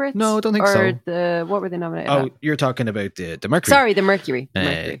nominated at the Brits? No, I don't think so. What were they nominated? Oh, you're talking about the Mercury. Sorry, the Mercury.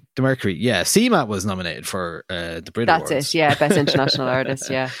 The Mercury. Yeah, CMAT was nominated for the Brit Awards. That's it. Yeah, Best International Artist.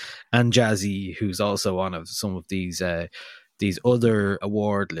 Yeah, and Jazzy, who's also on of some of these other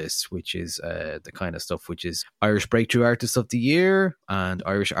award lists, which is the kind of stuff which is Irish Breakthrough Artist of the Year and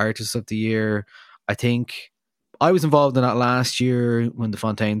Irish Artist of the Year. I think I was involved in that last year when the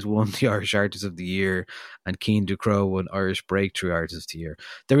Fontaines won the Irish Artist of the Year and Cian Ducrot won Irish Breakthrough Artist of the Year.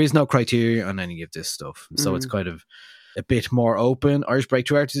 There is no criteria on any of this stuff. So it's kind of a bit more open. Irish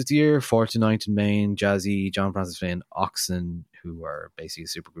Breakthrough Artist of the Year, 4th to 9th in Maine, Jazzy, John Francis Flynn, Oxen, who are basically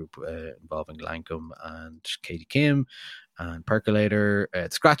a supergroup involving Lankum and Katie Kim, and Percolator,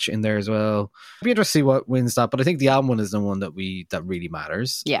 Scratch in there as well. It'd be interesting to see what wins that, but I think the album one is the one that really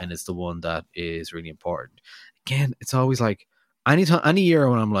matters, and it's the one that is really important. Again, it's always like any year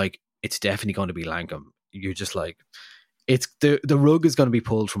when I'm like, it's definitely going to be Lankum, you're just like, it's the rug is going to be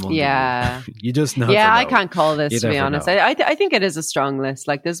pulled from under you. You just know. Yeah, I can't call this, to be honest. I think it is a strong list.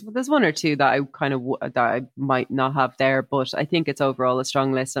 Like there's one or two that I kind of that I might not have there, but I think it's overall a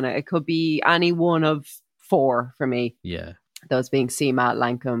strong list, and it could be any one of 4 for me. Yeah. Those being C-Matt,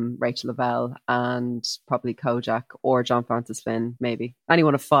 Lankum, Rachel Lavelle, and probably Kojak or John Francis Flynn, maybe. Any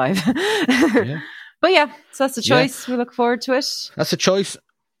one of 5. But yeah, so that's the choice. We look forward to it. That's a choice.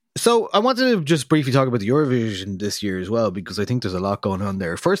 So I wanted to just briefly talk about the Eurovision this year as well, because I think there's a lot going on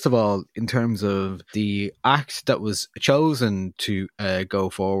there. First of all, in terms of the act that was chosen to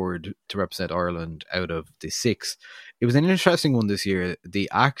go forward to represent Ireland out of the 6, it was an interesting one this year. The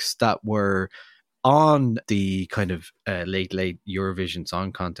acts that were on the kind of late Eurovision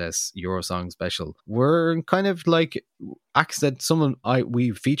Song Contest Eurosong special were kind of like acts that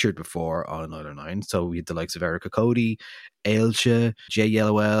we featured before on Island 9. So we had the likes of Erica Cody, Ailse, Jay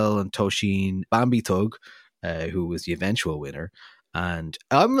Yellowell and Tosheen Bambi Thug, who was the eventual winner. And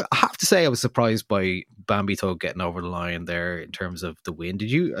I have to say I was surprised by Bambi Thug getting over the line there in terms of the win. Have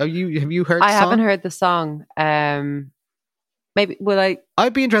you heard the song? I haven't heard the song. Maybe will I?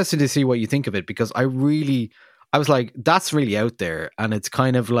 I'd be interested to see what you think of it, because I was like, that's really out there, and it's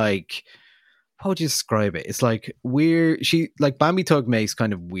kind of like, how would you describe it? It's like weird. Bambi Thug makes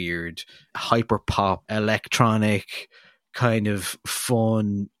kind of weird, hyper pop, electronic, kind of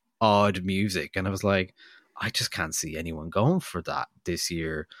fun, odd music, and I was like, I just can't see anyone going for that this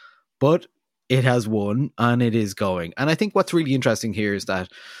year, but it has won and it is going. And I think what's really interesting here is that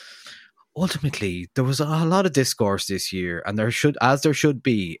ultimately, there was a lot of discourse this year, and there should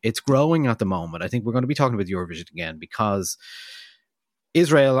be. It's growing at the moment. I think we're going to be talking about Eurovision again because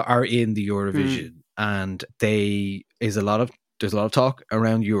Israel are in the Eurovision, and there's a lot of talk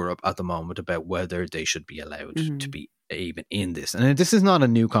around Europe at the moment about whether they should be allowed to be even in this. And this is not a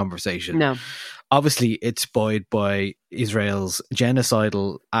new conversation. No, obviously, it's buoyed by Israel's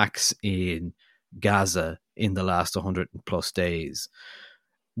genocidal acts in Gaza in the last 100 plus days.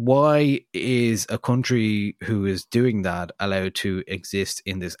 Why is a country who is doing that allowed to exist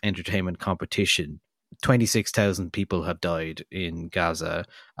in this entertainment competition? 26,000 people have died in Gaza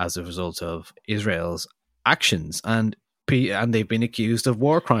as a result of Israel's actions, and they've been accused of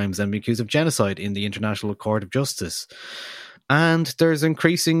war crimes and been accused of genocide in the International Court of Justice. And there's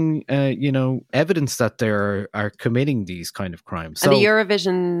increasing, evidence that they are committing these kind of crimes. And the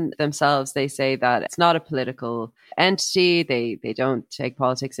Eurovision themselves, they say that it's not a political entity. They don't take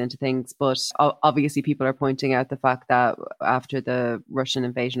politics into things. But obviously, people are pointing out the fact that after the Russian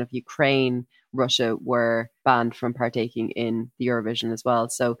invasion of Ukraine, Russia were banned from partaking in the Eurovision as well.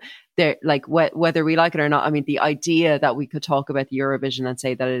 So they're like, whether we like it or not, I mean, the idea that we could talk about the Eurovision and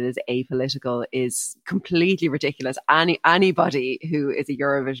say that it is apolitical is completely ridiculous. Anybody who is a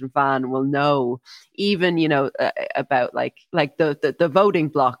Eurovision fan will know, even, about like the voting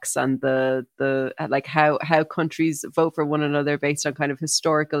blocks and the like how countries vote for one another based on kind of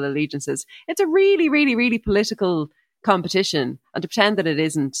historical allegiances. It's a really, really, really political competition, and to pretend that it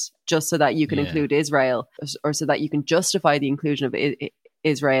isn't just so that you can include Israel, or so that you can justify the inclusion of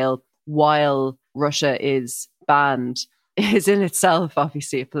Israel while Russia is banned, is in itself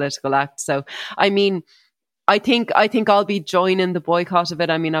obviously a political act. So I mean, I think I'll be joining the boycott of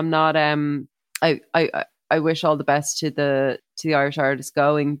it. I mean, I'm not I wish all the best to the Irish artists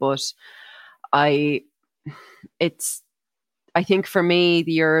going, but I think for me,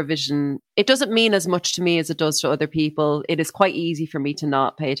 the Eurovision, it doesn't mean as much to me as it does to other people. It is quite easy for me to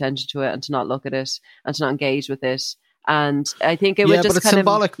not pay attention to it and to not look at it and to not engage with it. And I think it would just kind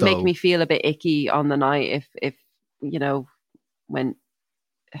of make me feel a bit icky on the night if when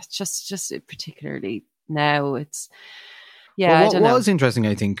it's just particularly now it's, I don't know. What was interesting,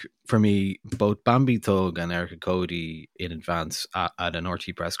 I think, for me, both Bambi Thug and Erica Cody in advance at an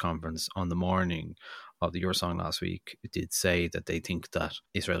RT press conference on the morning of the Eurosong last week did say that they think that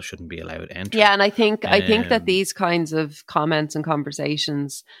Israel shouldn't be allowed entry. Yeah, and I think that these kinds of comments and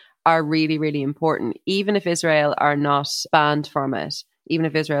conversations are really, really important. Even if Israel are not banned from it, even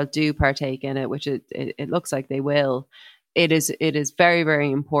if Israel do partake in it, which it looks like they will, it is very,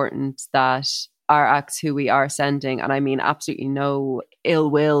 very important that our acts who we are sending. And I mean, absolutely no ill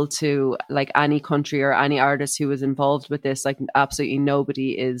will to like any country or any artist who was involved with this. Like absolutely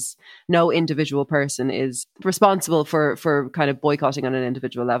no individual person is responsible for kind of boycotting on an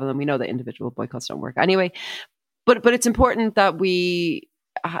individual level. And we know that individual boycotts don't work anyway. But it's important that we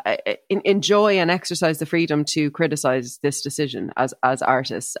enjoy and exercise the freedom to criticize this decision as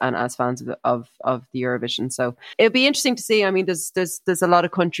artists and as fans of the Eurovision. So it'll be interesting to see. I mean, there's a lot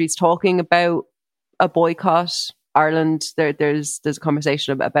of countries talking about a boycott. Ireland, there's a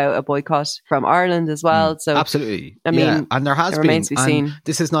conversation about a boycott from Ireland as well. So absolutely, I mean, and there has remains to be seen.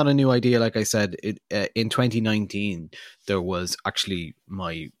 This is not a new idea. Like I said, in 2019, there was actually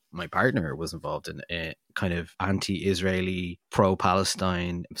my partner was involved in a kind of anti-Israeli,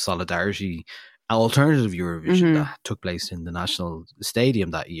 pro-Palestine solidarity alternative Eurovision that took place in the National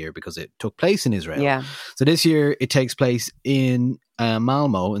Stadium that year because it took place in Israel. Yeah. So this year it takes place in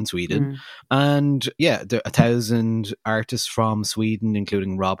Malmo in Sweden. And yeah, there 1,000 artists from Sweden,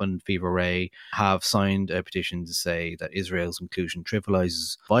 including Robin Fever Ray, have signed a petition to say that Israel's inclusion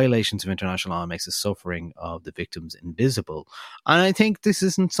trivializes violations of international law and makes the suffering of the victims invisible. And I think this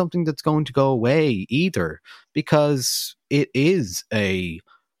isn't something that's going to go away either, because it is a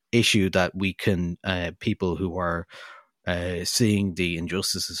issue that we can, people who are seeing the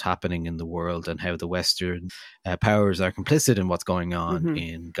injustices happening in the world and how the Western powers are complicit in what's going on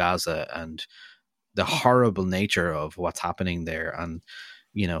in Gaza and the horrible nature of what's happening there. And,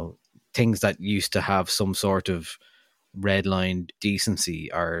 you know, things that used to have some sort of red line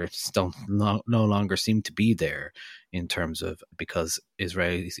decency are still no longer seem to be there in terms of, because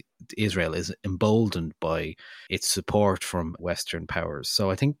Israel is emboldened by its support from Western powers.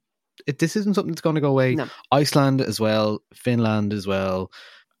 So I think this isn't something that's going to go away. No. Iceland as well, Finland as well.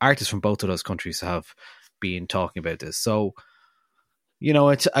 Artists from both of those countries have been talking about this. So, you know,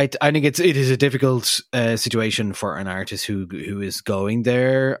 I think it is a difficult situation for an artist who is going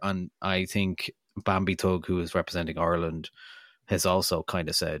there. And I think Bambi Tug, who is representing Ireland, has also kind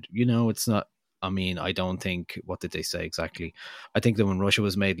of said, you know, it's not, I mean, I don't think, what did they say exactly? I think that when Russia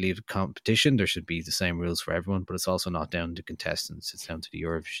was made leave the competition, there should be the same rules for everyone, but it's also not down to contestants, it's down to the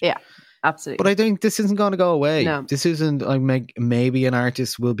Eurovision. Yeah, absolutely. But I think this isn't going to go away. No. This isn't like, maybe an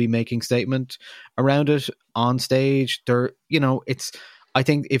artist will be making statement around it on stage. There, you know, I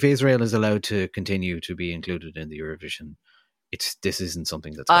think if Israel is allowed to continue to be included in the Eurovision, this isn't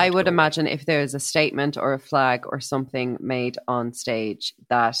something that's. I would imagine if there's a statement or a flag or something made on stage,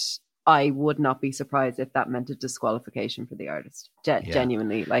 that I would not be surprised if that meant a disqualification for the artist.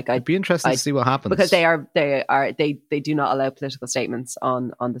 Genuinely, like I'd be interested to see what happens, because they do not allow political statements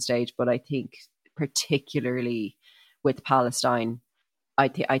on the stage. But I think particularly with Palestine, I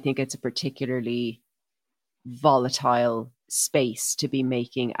think it's a particularly volatile space to be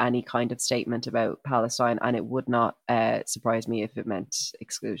making any kind of statement about Palestine, and it would not surprise me if it meant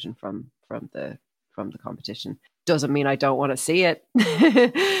exclusion from the competition. Doesn't mean I don't want to see it.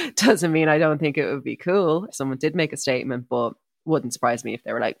 Doesn't mean I don't think it would be cool if someone did make a statement, but wouldn't surprise me if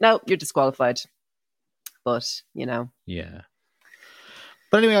they were like, no, you're disqualified. But, you know. Yeah.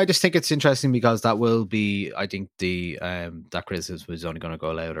 But anyway, I just think it's interesting because that will be, I think the that criticism is only going to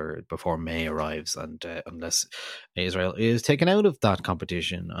go louder before May arrives, and unless Israel is taken out of that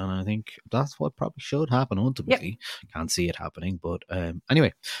competition, and I think that's what probably should happen ultimately. Yep. Can't see it happening, but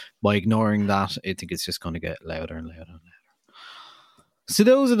anyway, by ignoring that, I think it's just going to get louder and louder and louder. So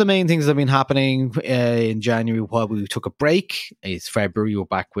those are the main things that have been happening in January while we took a break. It's February, we're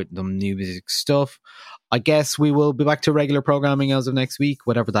back with some new music stuff. I guess we will be back to regular programming as of next week,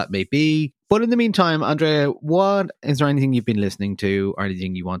 whatever that may be. But in the meantime, Andrea, is there anything you've been listening to or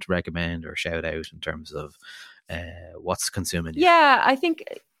anything you want to recommend or shout out in terms of what's consuming you? Yeah, I think,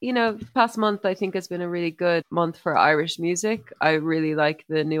 you know, past month I think has been a really good month for Irish music. I really like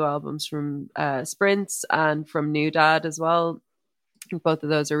the new albums from Sprints and from New Dad as well. Both of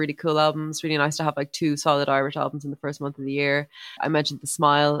those are really cool albums. Really nice to have like 2 solid Irish albums in the first month of the year. I mentioned The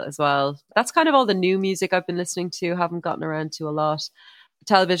Smile as well. That's kind of all the new music I've been listening to. Haven't gotten around to a lot.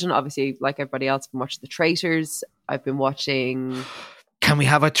 Television, obviously, like everybody else, I've been watching The Traitors. I've been watching... Can we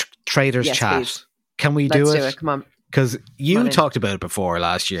have a Traitors chat? Please. Can we do it? Come on. Because you talked about it before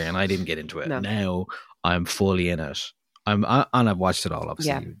last year and I didn't get into it. No. Now I'm fully in it. And I've watched it all,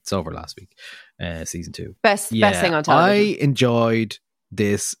 obviously. Yeah. It's over last week. Season 2. Best thing on television. I enjoyed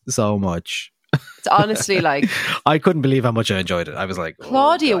this so much. It's honestly like... I couldn't believe how much I enjoyed it. I was like...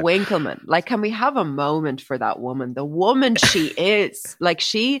 Claudia Winkleman. Like, can we have a moment for that woman? The woman she is. Like,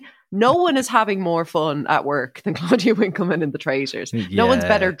 no one is having more fun at work than Claudia Winkleman in The Traitors. No one's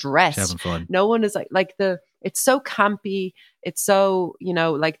better dressed. Having fun. No one is it's so campy. It's so, you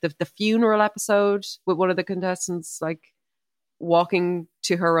know, like the funeral episode with one of the contestants like walking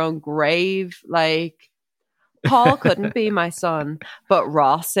to her own grave, like Paul couldn't be my son, but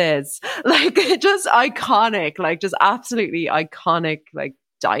Ross is. Like, just iconic, like just absolutely iconic, like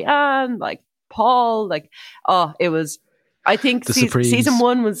Diane, like Paul, like, oh, it was, I think season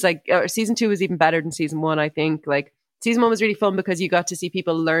 1 was like, or season 2 was even better than season 1. I think like season 1 was really fun because you got to see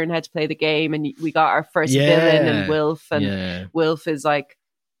people learn how to play the game, and we got our first villain and Wilf, and Wilf is like,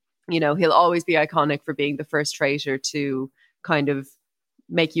 you know, he'll always be iconic for being the first traitor to kind of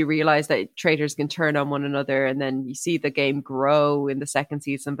make you realize that traitors can turn on one another. And then you see the game grow in the second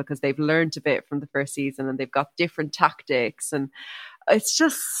season because they've learned a bit from the first season and they've got different tactics, and it's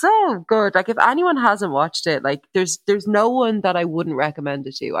just so good. Like, if anyone hasn't watched it, like there's no one that I wouldn't recommend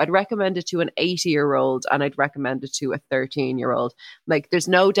it to. I'd recommend it to an 80-year-old and I'd recommend it to a 13-year-old. Like, there's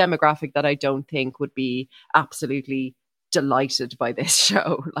no demographic that I don't think would be absolutely delighted by this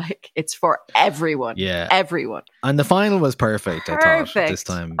show. Like, it's for everyone. Yeah, everyone. And the final was perfect. I thought this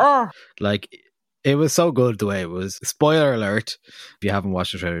time. Oh, like, it was so good the way it was. Spoiler alert: if you haven't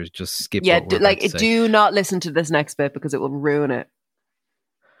watched the trailer, just skip. Yeah, do not listen to this next bit because it will ruin it.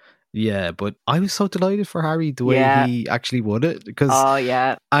 Yeah, but I was so delighted for Harry the way he actually won it, because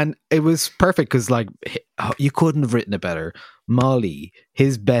and it was perfect because like you couldn't have written it better. Molly,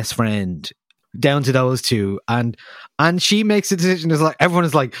 his best friend, down to those two, and she makes a decision. Is like, everyone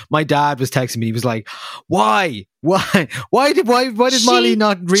is like, my dad was texting me. He was like, why did Molly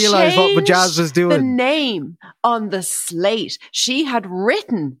not realize what Jazz was doing? The name on the slate, she had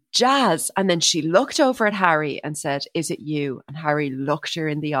written Jazz, and then she looked over at Harry and said, "Is it you?" And Harry looked her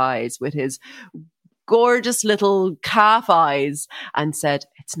in the eyes with his gorgeous little calf eyes and said,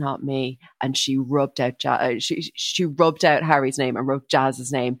 "It's not me." And she rubbed out she rubbed out Harry's name and wrote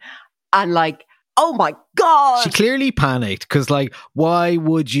Jazz's name. And like, oh my God. She clearly panicked because like, why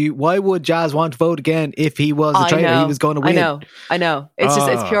would Jazz want to vote again if he was a traitor? He was going to win. I know. It's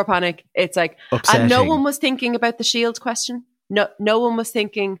just, it's pure panic. It's like, upsetting. And no one was thinking about the shield question. No one was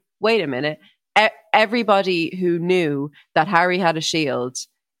thinking, wait a minute. Everybody who knew that Harry had a shield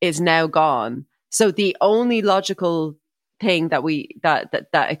is now gone. So the only logical thing that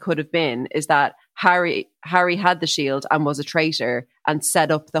it could have been is that Harry had the shield and was a traitor and set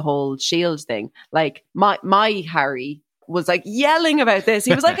up the whole shield thing. Like my Harry was like yelling about this.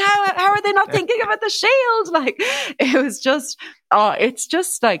 He was like, how are they not thinking about the shield? Like, it was just, it's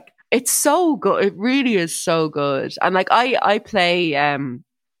just like, it's so good. It really is so good. And like, I play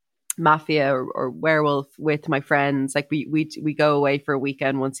Mafia or Werewolf with my friends. Like we go away for a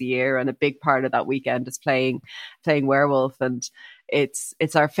weekend once a year, and a big part of that weekend is playing Werewolf, and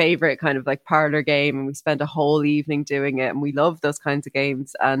it's our favorite kind of like parlor game, and we spend a whole evening doing it, and we love those kinds of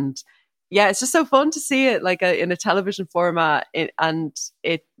games. And yeah, it's just so fun to see it like in a television format, and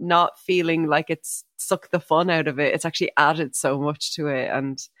it not feeling like it's sucked the fun out of it. It's actually added so much to it,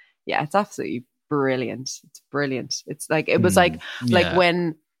 and yeah, it's absolutely brilliant. It's brilliant. It's like, it was like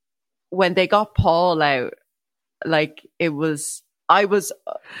when they got Paul out, like he was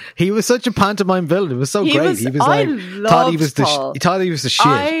such a pantomime villain. It was so great. He was like, thought he was the shit. He thought he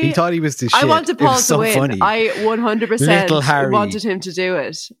was the shit. I wanted Paul to win. Funny. I 100% wanted him to do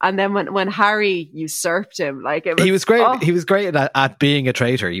it. And then when Harry usurped him, like, it was, he was great. He was great at being a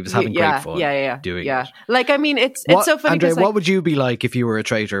traitor. He was having great fun. Doing it. Like, I mean, it's so funny. Andre, like, what would you be like if you were a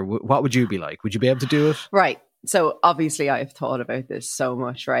traitor? What would you be like? Would you be able to do it? Right. So obviously I've thought about this so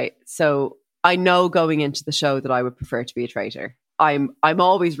much, right? So I know going into the show that I would prefer to be a traitor. I'm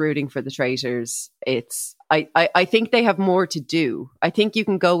always rooting for the traitors. I think they have more to do. I think you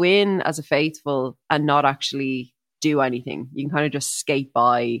can go in as a faithful and not actually do anything. You can kind of just skate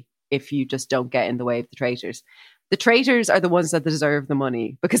by if you just don't get in the way of the traitors. The traitors are the ones that deserve the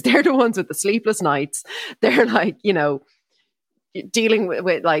money because they're the ones with the sleepless nights. They're like, you know, dealing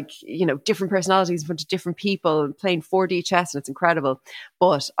with like, you know, different personalities in front of different people and playing 4D chess, and it's incredible.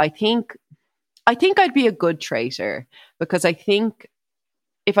 But I think I'd be a good traitor because I think,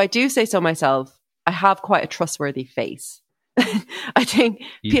 if I do say so myself, I have quite a trustworthy face. I think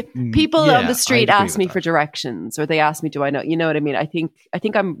people on the street ask me for directions, or they ask me, do I know? You know what I mean? I think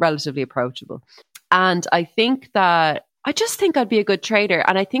I'm relatively approachable. And I just think I'd be a good traitor.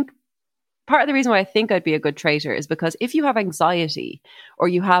 And I think part of the reason why I think I'd be a good traitor is because if you have anxiety or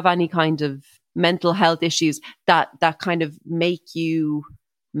you have any kind of mental health issues that kind of make you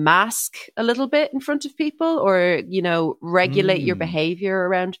mask a little bit in front of people, or, you know, regulate your behavior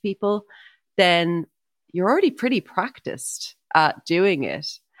around people, then you're already pretty practiced at doing it.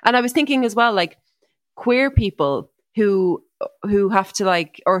 And I was thinking as well, like, queer people who have to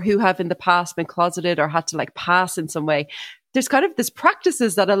like, or who have in the past been closeted or had to like pass in some way, there's kind of this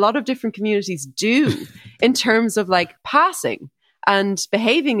practices that a lot of different communities do in terms of like passing and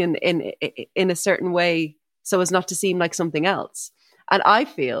behaving in a certain way so as not to seem like something else. And I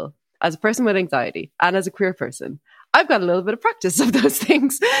feel, as a person with anxiety and as a queer person, I've got a little bit of practice of those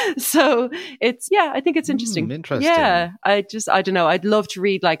things. So it's, I think it's interesting. Interesting. Yeah. I don't know. I'd love to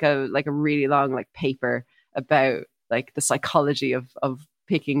read like a really long like paper about like the psychology of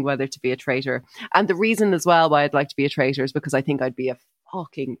picking whether to be a traitor. And the reason as well why I'd like to be a traitor is because I think I'd be a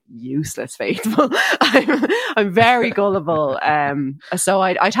fucking useless faithful. I'm very gullible. So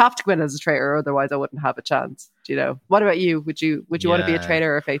I'd have to go in as a traitor, otherwise I wouldn't have a chance. Do you know? What about you? Would you want to be a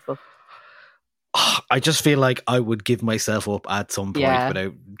traitor or a faithful? I just feel like I would give myself up at some point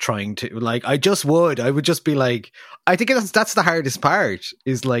without trying to. Like, I would just be like, I think that's the hardest part,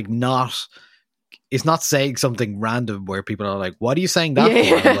 is like it's not saying something random where people are like, what are you saying that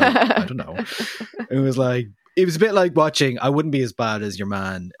for? I'm like, I don't know. It was a bit like watching, I wouldn't be as bad as your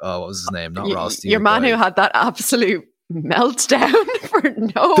man. Oh, what was his name? Not Ross. Your man who had that absolute meltdown for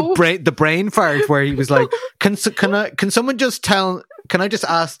no. The brain fart where he was like, can someone just tell, can I just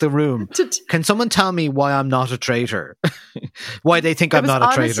ask the room, can someone tell me why I'm not a traitor? Why they think I'm not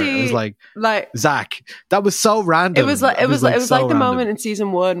a traitor? It was like Zach, that was so random. It was like the moment in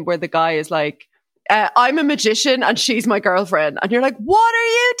season 1 where the guy is like, I'm a magician and she's my girlfriend. And you're like, what are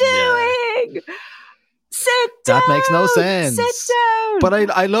you doing? Yeah. Sit down. That makes no sense. Sit down.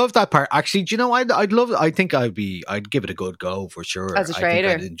 But I love that part. Actually, do you know, I think I'd give it a good go for sure. As a traitor.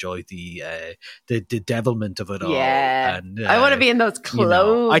 I think I'd enjoy the devilment of it all. Yeah. And I want to be in those clothes. You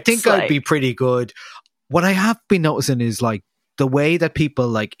know, I think I'd be pretty good. What I have been noticing is like the way that people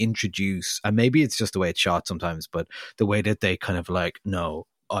like introduce, and maybe it's just the way it's shot sometimes, but the way that they kind of like, no,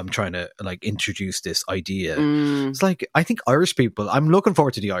 I'm trying to like introduce this idea. It's like, I think Irish people, I'm looking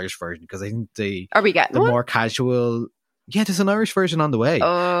forward to the Irish version because I think are we getting the more casual. Yeah, there's an Irish version on the way.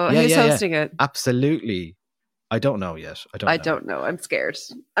 Oh, who's hosting it? Absolutely. I don't know yet. I don't know. I'm scared.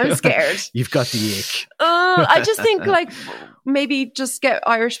 You've got the ick. I just think like maybe just get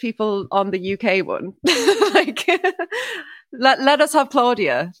Irish people on the UK one. Like let us have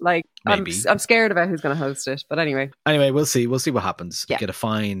Claudia. Like I'm scared about who's going to host it. But anyway, we'll see. We'll see what happens. Yeah. Get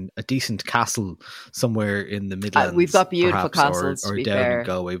a decent castle somewhere in the Midlands. We've got beautiful perhaps, castles. or down in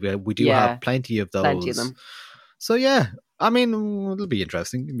Galway. We do have plenty of those. Plenty of them. So yeah. I mean, it'll be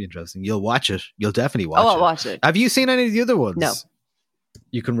interesting. You'll watch it. You'll definitely watch it. I'll watch it. Have you seen any of the other ones? No.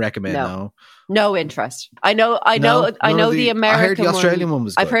 You can recommend now? No interest. I know the American one. I heard the Australian one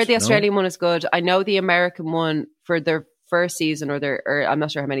was good. I've heard the Australian one is good. I know the American one for their first season or I'm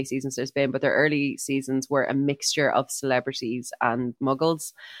not sure how many seasons there's been, but their early seasons were a mixture of celebrities and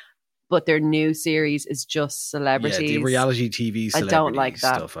muggles. But their new series is just celebrities. Yeah, the reality TV celebrity I don't like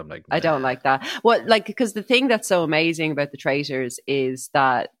that stuff. I'm like, I don't like that. Well, like, because the thing that's so amazing about the traitors is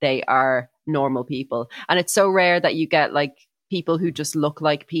that they are normal people. And it's so rare that you get like people who just look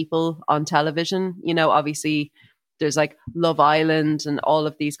like people on television. You know, obviously there's like Love Island and all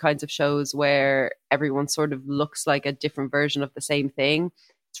of these kinds of shows where everyone sort of looks like a different version of the same thing.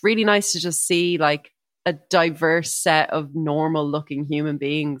 It's really nice to just see like a diverse set of normal looking human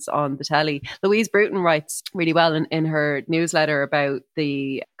beings on the telly. Louise Bruton writes really well in her newsletter about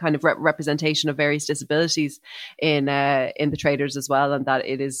the kind of representation of various disabilities in the traitors as well, and that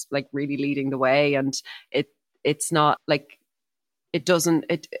it is like really leading the way, and it's not like it doesn't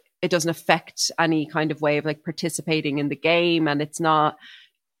affect any kind of way of like participating in the game, and it's not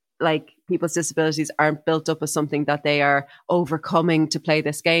like people's disabilities aren't built up as something that they are overcoming to play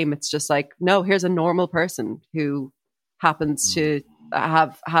this game. It's just like, no, here's a normal person who happens to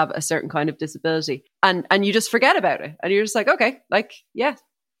have a certain kind of disability, and you just forget about it, and you're just like, okay, like, yeah,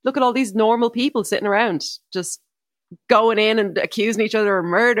 look at all these normal people sitting around just going in and accusing each other of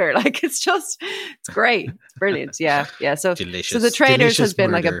murder. Like, it's great. It's brilliant. Yeah. So delicious. So the traitors has been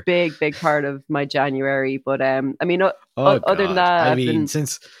murder. like a big part of my January. But I mean, other than that, I mean,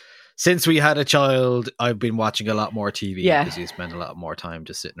 since we had a child, I've been watching a lot more TV because you spend a lot more time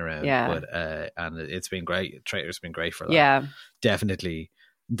just sitting around. Yeah. But and it's been great. Traitor's been great for that. Yeah. Definitely.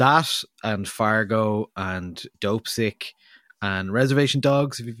 That and Fargo and Dope Sick and Reservation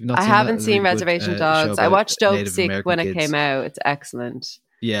Dogs. If you've not seen I haven't seen Reservation Dogs. I watched Dope Sick when it came out. It's excellent.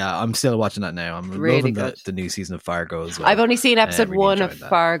 Yeah, I'm still watching that now. I'm really loving the new season of Fargo as well. I've only seen episode 1 of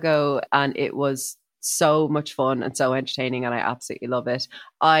Fargo, and it was so much fun and so entertaining, and I absolutely love it.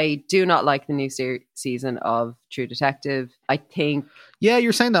 I do not like the new season of True Detective. I think... Yeah,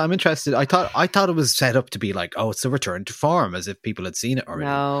 you're saying that. I'm interested. I thought it was set up to be like, oh, it's a return to form, as if people had seen it already.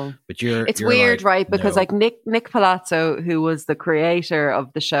 No. But it's you're weird, like, right? Because no. like Nick Palazzo, who was the creator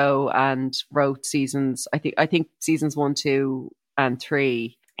of the show and wrote seasons, I think seasons 1, 2, and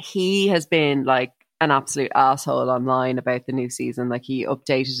 3, he has been like an absolute asshole online about the new season. Like, he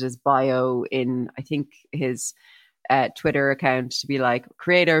updated his bio in, I think, his Twitter account to be like,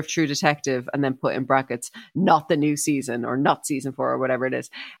 creator of True Detective, and then put in brackets, not the new season, or not season 4, or whatever it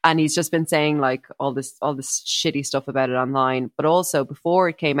is. And he's just been saying like all this shitty stuff about it online. But also, before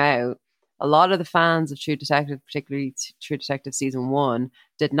it came out, a lot of the fans of True Detective, particularly True Detective season 1,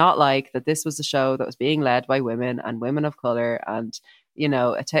 did not like that this was a show that was being led by women and women of color, and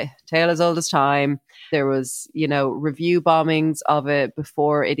a tale as old as time. There was, review bombings of it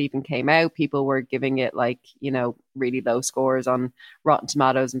before it even came out. People were giving it like, really low scores on Rotten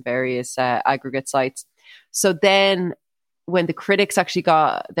Tomatoes and various aggregate sites. So then when the critics actually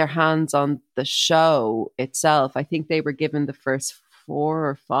got their hands on the show itself, I think they were given the first 4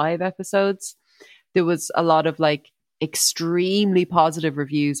 or 5 episodes. There was a lot of like extremely positive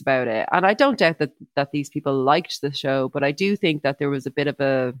reviews about it, and I don't doubt that these people liked the show, but I do think that there was a bit of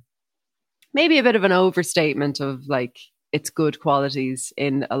an overstatement of like its good qualities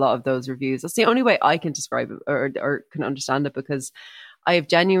in a lot of those reviews. That's the only way I can describe it or can understand it, because I have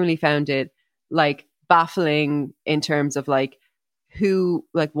genuinely found it like baffling in terms of like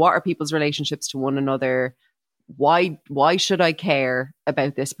what are people's relationships to one another? Why should I care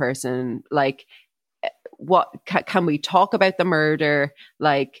about this person? Like, what can we talk about the murder?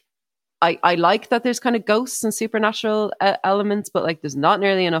 Like, I like that there's kind of ghosts and supernatural elements, but like there's not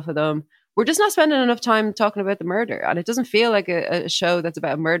nearly enough of them. We're just not spending enough time talking about the murder, and it doesn't feel like a show that's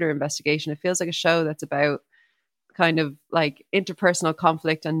about a murder investigation. It feels like a show that's about kind of like interpersonal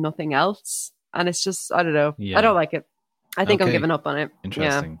conflict and nothing else. And it's just, I don't know. Yeah. I don't like it. I think I'm giving up on it.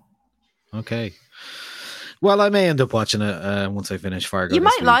 Interesting. Yeah. Okay. Well, I may end up watching it once I finish Fargo. You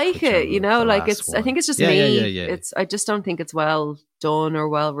might like it, like it's. One. I think it's just me. Yeah. I just don't think it's well done or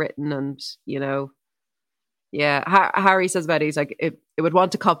well written, and yeah. Harry says about it, he's like, it would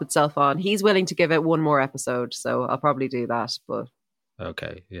want to cop itself on. He's willing to give it one more episode, so I'll probably do that. But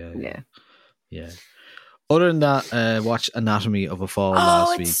okay, yeah. Other than that, watch Anatomy of a Fall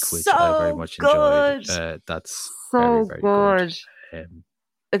last week, which I very much enjoyed. That's so very, very good.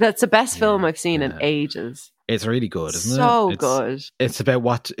 That's the best film I've seen in ages. It's really good, isn't it? So good. It's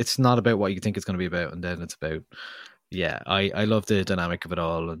about it's not about what you think it's going to be about, and then it's about, I love the dynamic of it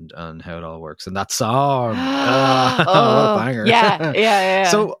all and how it all works. And that song, what a banger. Yeah.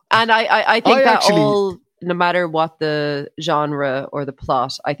 So, and I think that no matter what the genre or the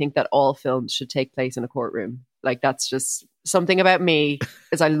plot, I think that all films should take place in a courtroom. Like, that's just something about me,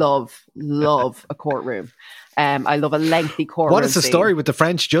 is I love a courtroom. I love a lengthy courtroom. What is the story with the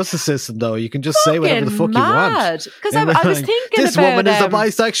French justice system, though? You can just say whatever the fuck you want. Because I was thinking this woman is a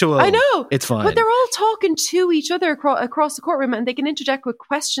bisexual. I know. It's fine. But they're all talking to each other across the courtroom, and they can interject with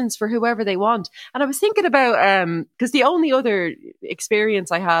questions for whoever they want. And I was thinking about, because the only other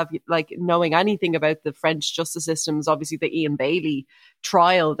experience I have, like knowing anything about the French justice system, is obviously the Ian Bailey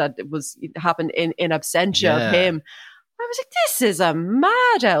trial that happened in absentia of him. I was like, this is a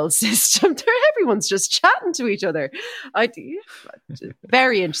mad old system. Everyone's just chatting to each other.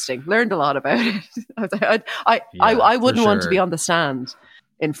 Very interesting. Learned a lot about it. I wouldn't want to be on the stand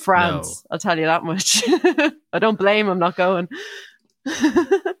in France. No. I'll tell you that much. I don't blame him not going.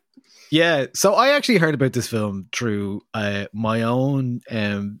 Yeah. So I actually heard about this film through my own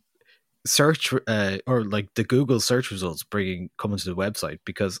search or like the Google search results coming to the website,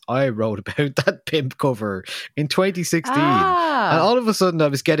 because I wrote about that pimp cover in 2016 and all of a sudden I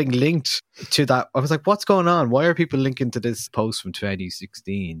was getting linked to that. I was like, what's going on? Why are people linking to this post from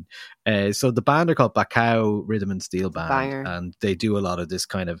 2016? So the band are called Bacao Rhythm and Steel Band. Banger. And they do a lot of this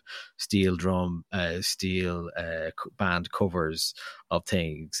kind of steel drum band covers of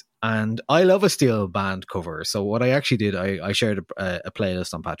things. And I love a steel band cover. So what I actually did, I shared a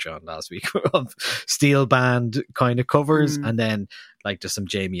playlist on Patreon last week of steel band kind of covers. And then like there's some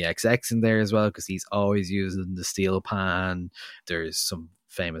Jamie XX in there as well, because he's always using the steel pan. There's some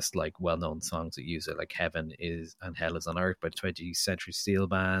famous like well-known songs that use it, like Heaven Is and Hell Is on Earth by the 20th Century Steel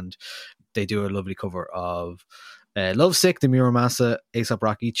Band. They do a lovely cover of Lovesick, the Muramasa A$AP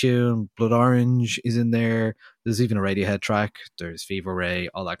Rocky tune. Blood Orange is in there. There's even a Radiohead track. There's Fever Ray,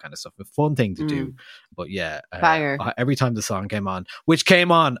 all that kind of stuff. A fun thing to do. But every time the song came on, which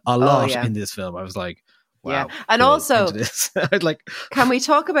came on a lot in this film, I was like, wow. Yeah. And also, like, can we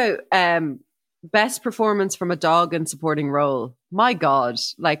talk about best performance from a dog in supporting role. My God,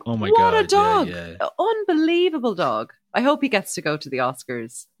 like, Oh my what God, a dog. yeah. Unbelievable dog. I hope he gets to go to the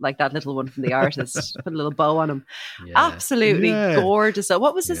Oscars, like that little one from The Artist. Put a little bow on him. Yeah. Absolutely Yeah. gorgeous. So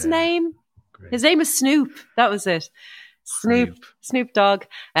what was his name? Great. His name is Snoop. That was it. Snoop Dogg.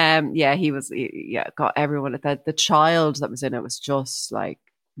 He got everyone at that. The child that was in it was just like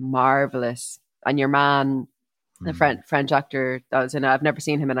marvelous. And your man, the French actor that was in it, I've never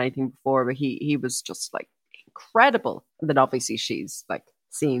seen him in anything before, but he was just like incredible. And then obviously she's like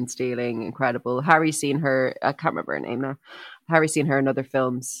scene stealing, incredible. Harry's seen her, I can't remember her name now. Harry's seen her in other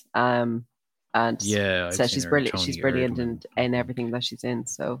films. And says she's brilliant. She's brilliant in everything that she's in.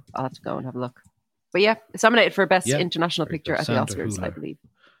 So I'll have to go and have a look. But yeah, it's nominated for Best International Picture at the Oscars, I believe.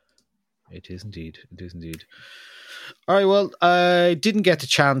 It is indeed. All right, well, I didn't get the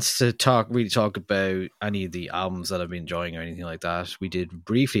chance to really talk about any of the albums that I've been enjoying or anything like that. We did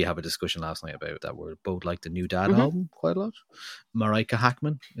briefly have a discussion last night about that. We're both like the New Dad album quite a lot. Mariah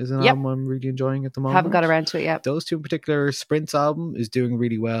Hackman is an album I'm really enjoying at the moment. Haven't got around to it yet. Those two in particular, Sprint's album is doing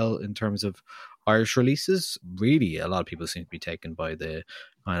really well in terms of Irish releases. Really, a lot of people seem to be taken by the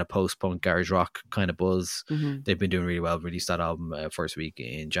kind of post-punk garage rock kind of buzz. They've been doing really well. Released that album first week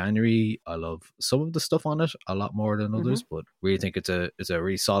in January. I love some of the stuff on it a lot more than others, but really think it's a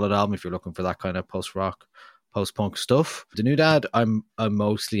really solid album if you're looking for that kind of post-rock, post-punk stuff. The New Dad, I'm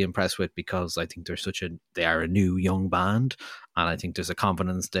mostly impressed with because I think they are a new young band, and I think there's a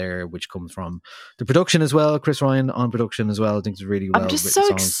confidence there which comes from the production as well. Chris Ryan on production as well. I think it's really well. I'm just so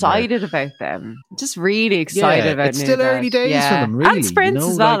excited about them. Just really excited about. It's still early days for them, really. And Sprints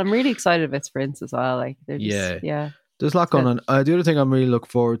as well. I'm really excited about Sprints as well. Like they're just, There's a lot going on. The other thing I'm really looking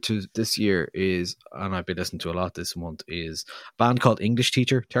forward to this year is, and I've been listening to a lot this month, is a band called English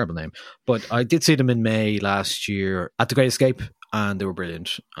Teacher. Terrible name. But I did see them in May last year at The Great Escape, and they were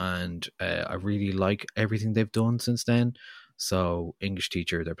brilliant. And I really like everything they've done since then. So English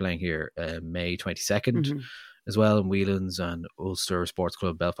Teacher, they're playing here May 22nd as well in Whelan's and Ulster Sports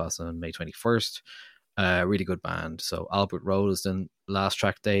Club Belfast on May 21st. Really good band. So Albert Road is the last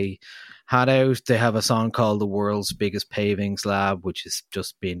track they had out. They have a song called The World's Biggest Paving Slab, which has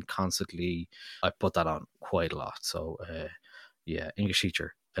just been constantly, I put that on quite a lot. So English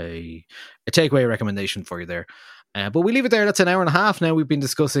Teacher, a takeaway recommendation for you there. But we leave it there. That's an hour and a half now. We've been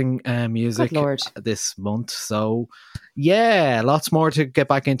discussing music this month. So lots more to get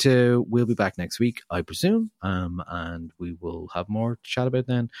back into. We'll be back next week, I presume. And we will have more to chat about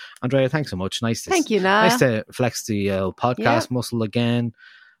then. Andrea, thanks so much. Thank you, Niall. Nice to flex the podcast muscle again.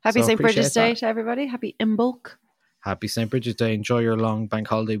 Happy St. Bridget's Day to everybody. Happy Imbolc. Happy St. Bridget's Day. Enjoy your long bank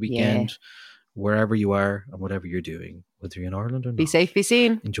holiday weekend. Wherever you are and whatever you're doing, whether you're in Ireland or not. Be safe, be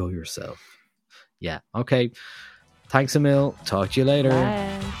seen. Enjoy yourself. Yeah. Okay. Thanks a mil. Talk to you later.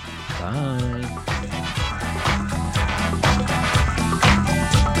 Bye.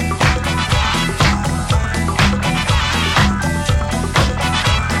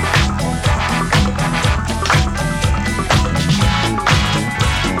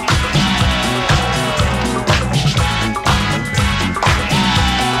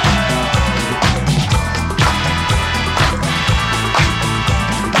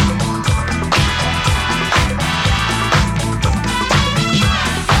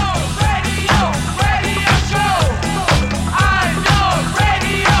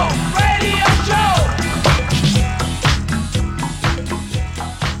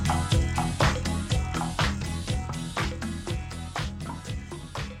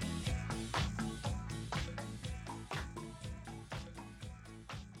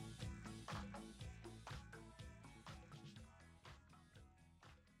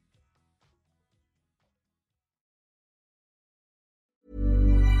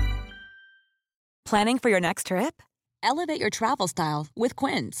 Planning for your next trip? Elevate your travel style with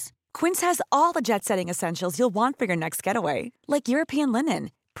Quince. Quince has all the jet-setting essentials you'll want for your next getaway, like European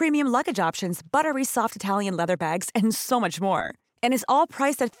linen, premium luggage options, buttery soft Italian leather bags, and so much more. And is all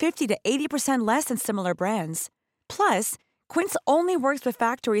priced at 50 to 80% less than similar brands. Plus, Quince only works with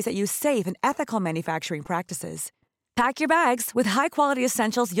factories that use safe and ethical manufacturing practices. Pack your bags with high-quality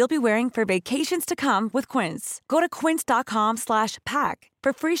essentials you'll be wearing for vacations to come with Quince. Go to quince.com/pack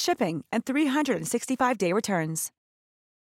for free shipping and 365-day returns.